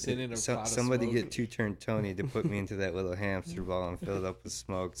him just sitting in a cloud of somebody smoke. get two-turn Tony to put me into that little hamster ball and fill it up with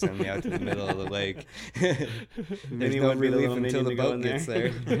smoke. Send me out to the middle of the lake. There's no relief until the boat gets there.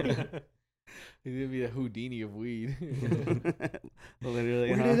 He's gonna be a Houdini of weed.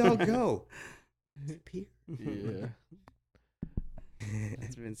 Literally, Where did it all go? Disappear. Yeah.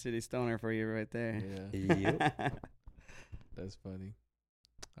 That's been City Stoner for you right there. Yeah. Yep. That's funny.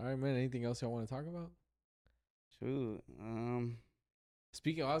 All right, man. Anything else y'all want to talk about? Shoot.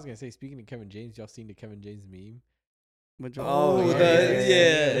 Speaking, I was gonna say, speaking of Kevin James, y'all seen the Kevin James meme? Which Oh, one?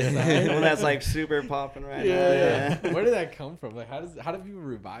 yeah. The one that's like super popping right now. Yeah. Where did that come from? Like, how do people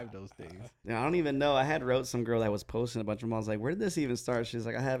revive those things? Yeah, I don't even know. I had wrote some girl that was posting a bunch of them. I was like, where did this even start? She's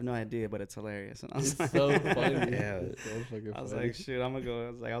like, I have no idea, but it's hilarious. And I was It's like, so funny. Yeah. It's so fucking I was funny. like, shoot, I'm gonna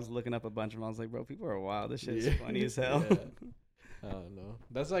go. I was looking up a bunch of them. I was like, bro, people are wild. This shit's Yeah. funny as hell. Yeah. I don't know.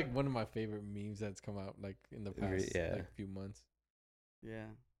 That's like one of my favorite memes that's come out like in the past Yeah. like few months. Yeah.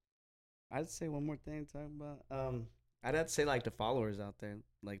 I'd say one more thing to talk about. I'd have to say like the followers out there,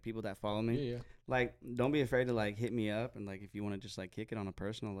 like people that follow me. Yeah, yeah. Like, don't be afraid to like hit me up and like if you want to just like kick it on a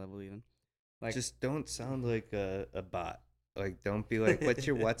personal level even. Like Just don't sound like a bot. Like, don't be like, what's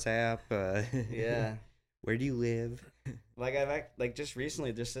your WhatsApp? yeah. Where do you live? Like like just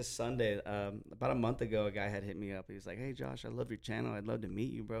recently, just this Sunday, about a month ago, a guy had hit me up. He was like, "Hey Josh, I love your channel. I'd love to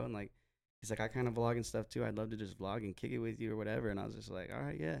meet you, bro." And like, he's like, "I kind of vlog and stuff too. I'd love to just vlog and kick it with you or whatever." And I was just like, "All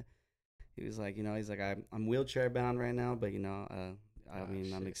right, yeah." He was like, he's like, I'm wheelchair bound right now, but I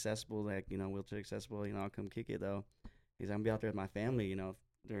mean, I'm shit. accessible, like wheelchair accessible. I'll come kick it though. He's like, I'm gonna be out there with my family,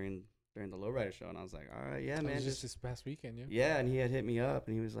 during the lowrider show. And I was like, all right, yeah, That man, was just this past weekend, yeah. yeah. And he had hit me up,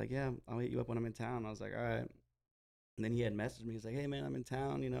 and he was like, yeah, I'll hit you up when I'm in town. I was like, all right. And then he had messaged me. He's like, hey, man, I'm in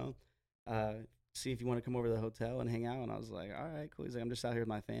town, see if you want to come over to the hotel and hang out. And I was like, all right, cool. He's like, I'm just out here with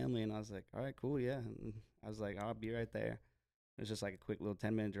my family. And I was like, all right, cool, yeah. And I was like, I'll be right there. It was just like a quick little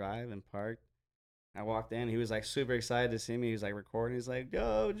 10-minute drive and parked. I walked in. He was like super excited to see me. He was like recording. He's like,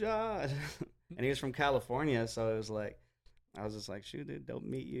 yo, Josh. And he was from California. So it was like, I was just like, shoot, dude, don't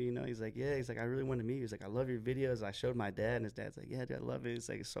meet you. He's like, yeah. He's like, I really want to meet you. He's like, I love your videos. I showed my dad, and his dad's like, yeah, dude, I love it. It's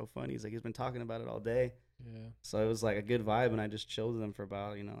like, it's so funny. He's like, he's been talking about it all day. Yeah. So it was like a good vibe. And I just chilled with him for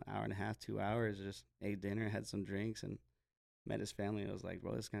about, hour and a half, 2 hours. Just ate dinner, had some drinks, and met his family. I was like,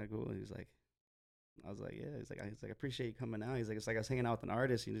 bro, this is kind of cool. He was like, I was like, yeah. He's like, I appreciate you coming out. He's like, it's like I was hanging out with an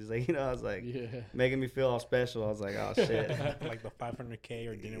artist. He's like, I was like, Yeah. making me feel all special. I was like, oh shit. Like the 500K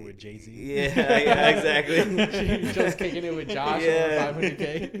or dinner with Jay-Z. Yeah, exactly. Just kicking it with Josh Yeah. over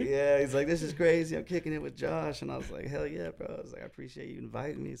 500K. Yeah, he's like, this is crazy. I'm kicking it with Josh. And I was like, hell yeah, bro. I was like, I appreciate you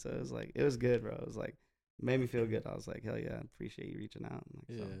inviting me. So it was like, it was good, bro. It was like, made me feel good. I was like, hell yeah, I appreciate you reaching out.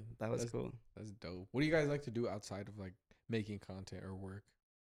 Like, so Yeah, that was cool. That's dope. What do you guys like to do outside of like making content or work?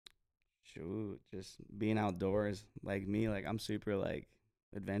 Shoot, just being outdoors. Like me, like I'm super like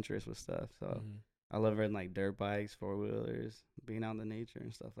adventurous with stuff. So Mhm. I love riding like dirt bikes, 4-wheelers, being out in the nature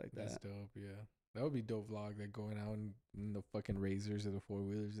and stuff like That's that. dope. Yeah, that would be dope vlog. Like going out in the fucking razors or the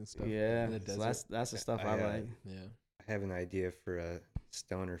 4-wheelers and stuff. Yeah, in the so desert. that's the stuff I I, like. Yeah. I have an idea for a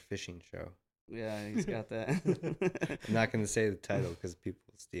stoner fishing show. Yeah, he's got that. I'm not going to say the title because people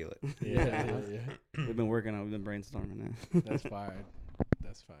will steal it. Yeah. We've been brainstorming now. That's fire.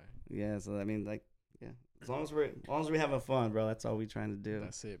 That's fire. Yeah, so I mean, like, yeah, as long as we're having fun, bro, that's all we trying to do.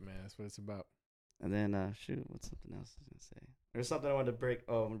 That's it, man. That's what it's about. And then, shoot, what's something else I was gonna say? There's something I wanted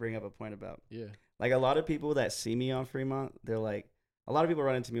to bring up a point about. Yeah. Like a lot of people that see me on Fremont, they're like, a lot of people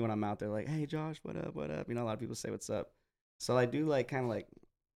run into me when I'm out there, like, hey Josh, what up, what up? A lot of people say what's up. So I do like kind of like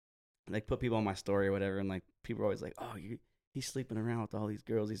put people on my story or whatever, and like people are always like, oh, he's sleeping around with all these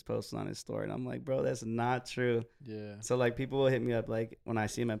girls he's posting on his story, and I'm like, bro, that's not true. Yeah. So like people will hit me up like when I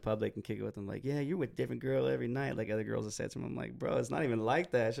see him in public and kick it with them, like, yeah, you're with different girl every night. Like other girls have said to him, I'm like, bro, it's not even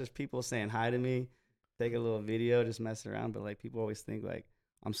like that. It's just people saying hi to me, take a little video, just messing around. But like people always think like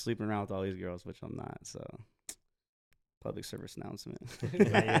I'm sleeping around with all these girls, which I'm not. So public service announcement.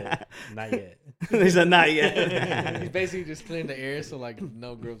 Not yet. Not yet. He said not yet. He's basically just clearing the air so like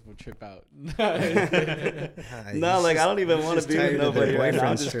no girls will trip out. No, like I don't even want to be with nobody right now.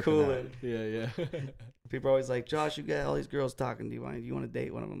 I'm just cool. cooling. Yeah. People are always like, Josh, you got all these girls talking to you. You want to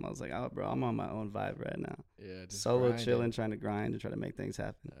date one of them? I was like, oh, bro, I'm on my own vibe right now. Yeah. Just Solo grinding. chilling, trying to grind and try to make things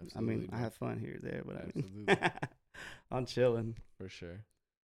happen. Absolutely, I man. have fun here or there, but Absolutely. I'm chilling. For sure.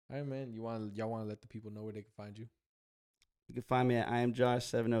 All right, man. Y'all want to let the people know where they can find you? You can find me at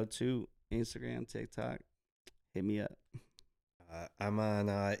IamJosh702, Instagram, TikTok. Hit me up. I'm on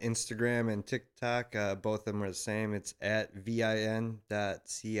Instagram and TikTok. Both of them are the same. It's at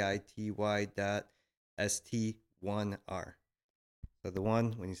vin.city.st1r. So the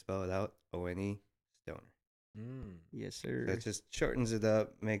one, when you spell it out, O-N-E, stoner. Yes, sir. So it just shortens it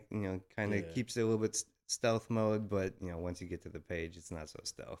up, kind of Yeah. keeps it a little bit stealth mode, but, once you get to the page, it's not so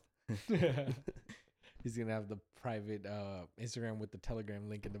stealth. He's gonna have the private Instagram with the Telegram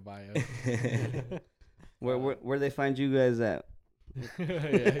link in the bio. Where they find you guys at?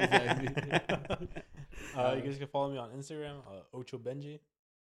 exactly. You guys can follow me on Instagram, Ocho Benji.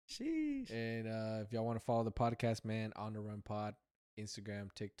 Sheesh. And if y'all want to follow the podcast, man, On the Run Pod,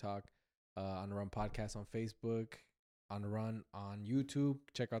 Instagram, TikTok, On the Run Podcast on Facebook, On the Run on YouTube.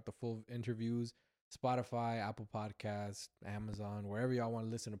 Check out the full interviews, Spotify, Apple Podcasts, Amazon, wherever y'all want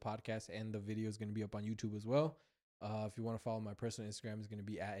to listen to podcasts. And the video is going to be up on YouTube as well. If you want to follow my personal Instagram, it's going to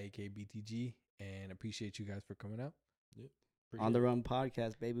be at AKBTG. And appreciate you guys for coming out. Yep. On the Run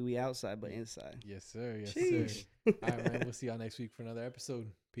podcast, baby. We outside but inside. Yes, sir. Yes, Sheesh. sir. All right, man. We'll see y'all next week for another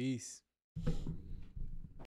episode. Peace.